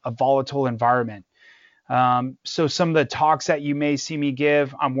enter a volatile environment? So some of the talks that you may see me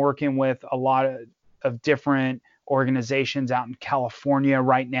give, I'm working with a lot of different organizations out in California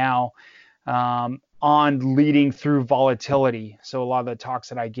right now on leading through volatility. So a lot of the talks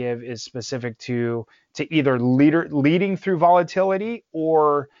that I give is specific to either leading through volatility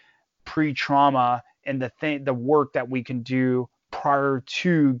or pre-trauma, and the work that we can do prior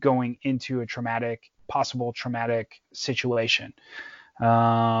to going into a possible traumatic situation.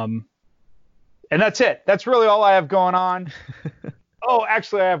 And that's it. That's really all I have going on. Oh,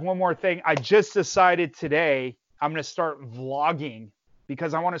 actually, I have one more thing. I just decided today I'm going to start vlogging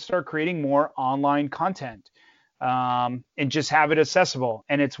because I want to start creating more online content and just have it accessible.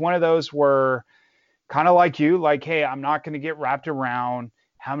 And it's one of those where, kind of like you, like, hey, I'm not going to get wrapped around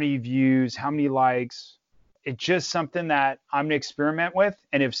how many views, how many likes. It's just something that I'm going to experiment with.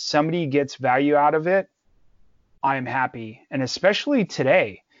 And if somebody gets value out of it, I'm happy. And especially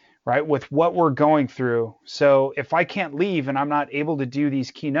today, right, with what we're going through. So if I can't leave and I'm not able to do these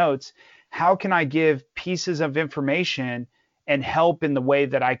keynotes, how can I give pieces of information and help in the way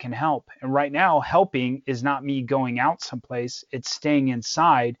that I can help? And right now, helping is not me going out someplace, it's staying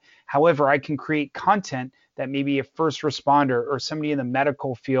inside. However, I can create content that maybe a first responder or somebody in the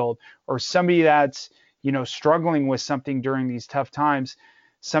medical field or somebody that's, struggling with something during these tough times,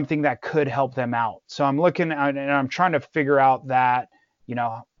 something that could help them out. So I'm looking at, and I'm trying to figure out that,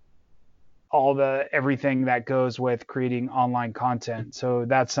 everything that goes with creating online content. So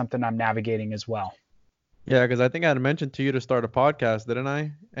that's something I'm navigating as well. Yeah, because I think I had mentioned to you to start a podcast, didn't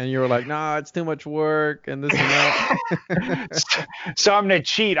I? And you were like, nah, it's too much work and this and that. So I'm going to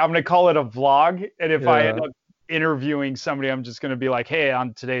cheat. I'm going to call it a vlog. And if I end up interviewing somebody, I'm just going to be like, hey,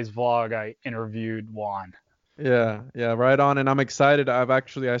 on today's vlog, I interviewed Juan. Yeah, right on. And I'm excited.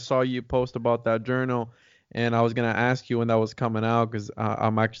 I saw you post about that journal, and I was going to ask you when that was coming out, because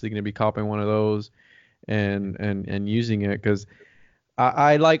I'm actually going to be copying one of those and using it, because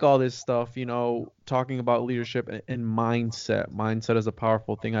I like all this stuff, talking about leadership and mindset. Mindset is a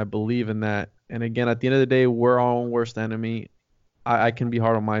powerful thing. I believe in that. And again, at the end of the day, we're our own worst enemy. I can be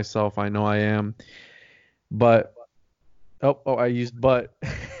hard on myself. I know I am. But, I used but.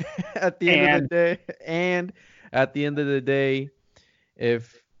 At the end of the day,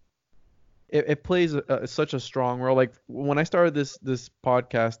 if it plays such a strong role. Like when I started this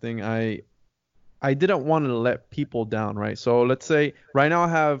podcasting, I didn't want to let people down, right? So let's say right now I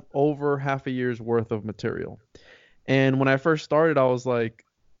have over half a year's worth of material. And when I first started, I was like,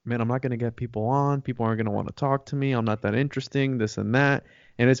 man, I'm not going to get people on. People aren't going to want to talk to me. I'm not that interesting, this and that.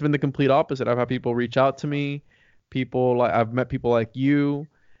 And it's been the complete opposite. I've had people reach out to me. I've met people like you.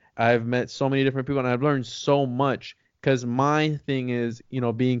 I've met so many different people, and I've learned so much, because my thing is,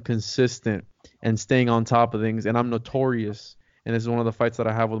 being consistent and staying on top of things. And I'm notorious. And this is one of the fights that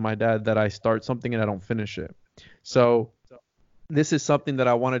I have with my dad, that I start something and I don't finish it. So this is something that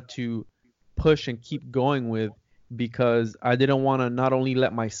I wanted to push and keep going with, because I didn't want to not only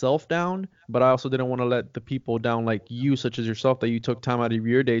let myself down, but I also didn't want to let the people down, like you, such as yourself, that you took time out of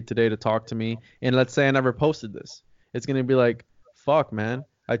your day today to talk to me. And let's say I never posted this. It's going to be like, fuck, man.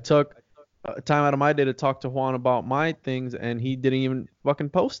 I took time out of my day to talk to Juan about my things, and he didn't even fucking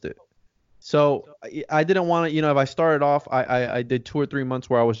post it. So I didn't want to, if I started off, I did 2 or 3 months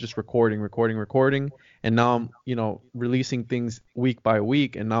where I was just recording. And now I'm, releasing things week by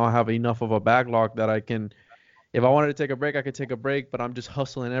week. And now I have enough of a backlog that I can, if I wanted to take a break, I could take a break, but I'm just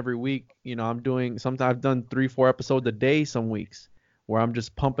hustling every week. Sometimes I've done 3-4 episodes a day some weeks, where I'm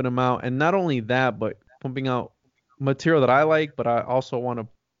just pumping them out. And not only that, but pumping out material that I like, but I also want to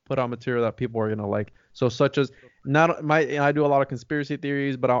put out material that people are going to like. So such as, I do a lot of conspiracy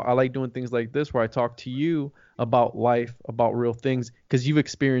theories, but I like doing things like this, where I talk to you about life, about real things, because you've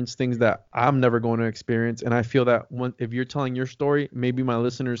experienced things that I'm never going to experience. And I feel that if you're telling your story, maybe my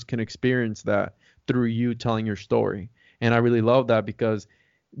listeners can experience that through you telling your story. And I really love that, because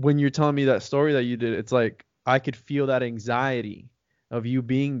when you're telling me that story that you did, it's like I could feel that anxiety of you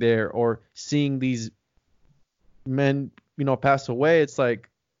being there, or seeing these men, pass away. It's like,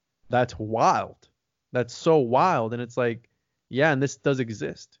 that's wild. That's so wild. And it's like, yeah, and this does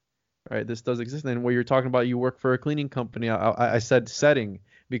exist, right? This does exist. And what you're talking about, you work for a cleaning company. I said setting,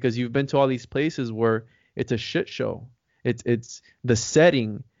 because you've been to all these places where it's a shit show. It's the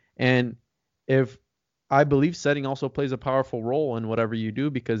setting, and if I believe setting also plays a powerful role in whatever you do,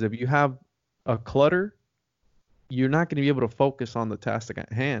 because if you have a clutter, you're not going to be able to focus on the task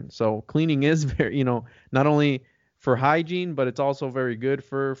at hand. So cleaning is very, not only for hygiene, but it's also very good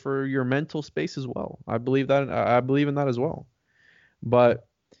for your mental space as well. I believe in that as well. But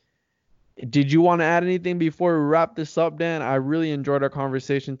did you want to add anything before we wrap this up, Dan? I really enjoyed our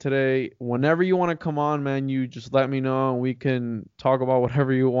conversation today. Whenever you want to come on, man, you just let me know and we can talk about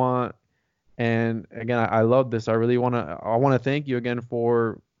whatever you want. And again, I love this. I want to thank you again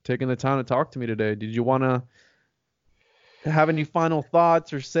for taking the time to talk to me today. Did you want to have any final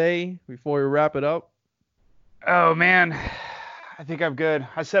thoughts or say before we wrap it up? Oh man, I think I'm good.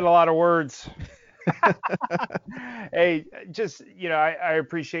 I said a lot of words. Hey, just, I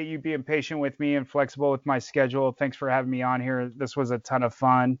appreciate you being patient with me and flexible with my schedule. Thanks for having me on here. This was a ton of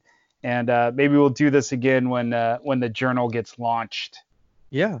fun. And maybe we'll do this again when the journal gets launched.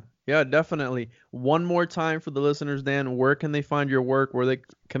 Yeah, definitely. One more time for the listeners, Dan, where can they find your work? Where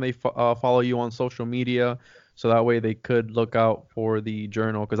can they follow you on social media? So that way they could look out for the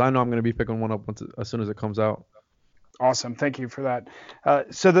journal, because I know I'm going to be picking one up as soon as it comes out. Awesome. Thank you for that.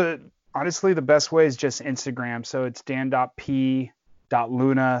 Honestly, the best way is just Instagram. So it's dan.p.luna,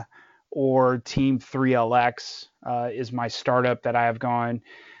 or Team3LX is my startup that I have going.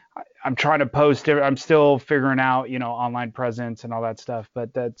 I'm trying to post. I'm still figuring out, online presence and all that stuff.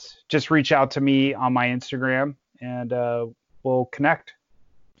 But that's just reach out to me on my Instagram and we'll connect.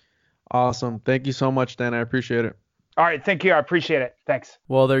 Awesome. Thank you so much, Dan. I appreciate it. All right. Thank you. I appreciate it. Thanks.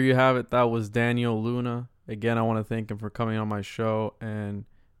 Well, there you have it. That was Daniel Luna. Again, I want to thank him for coming on my show and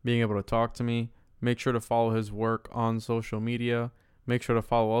being able to talk to me. Make sure to follow his work on social media. Make sure to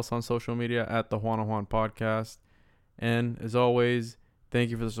follow us on social media at the Juan on Juan Podcast. And as always, thank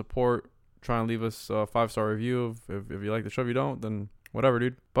you for the support. Try and leave us a 5-star review if you like the show. If you don't, then whatever,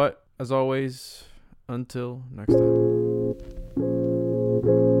 dude. But as always, until next time.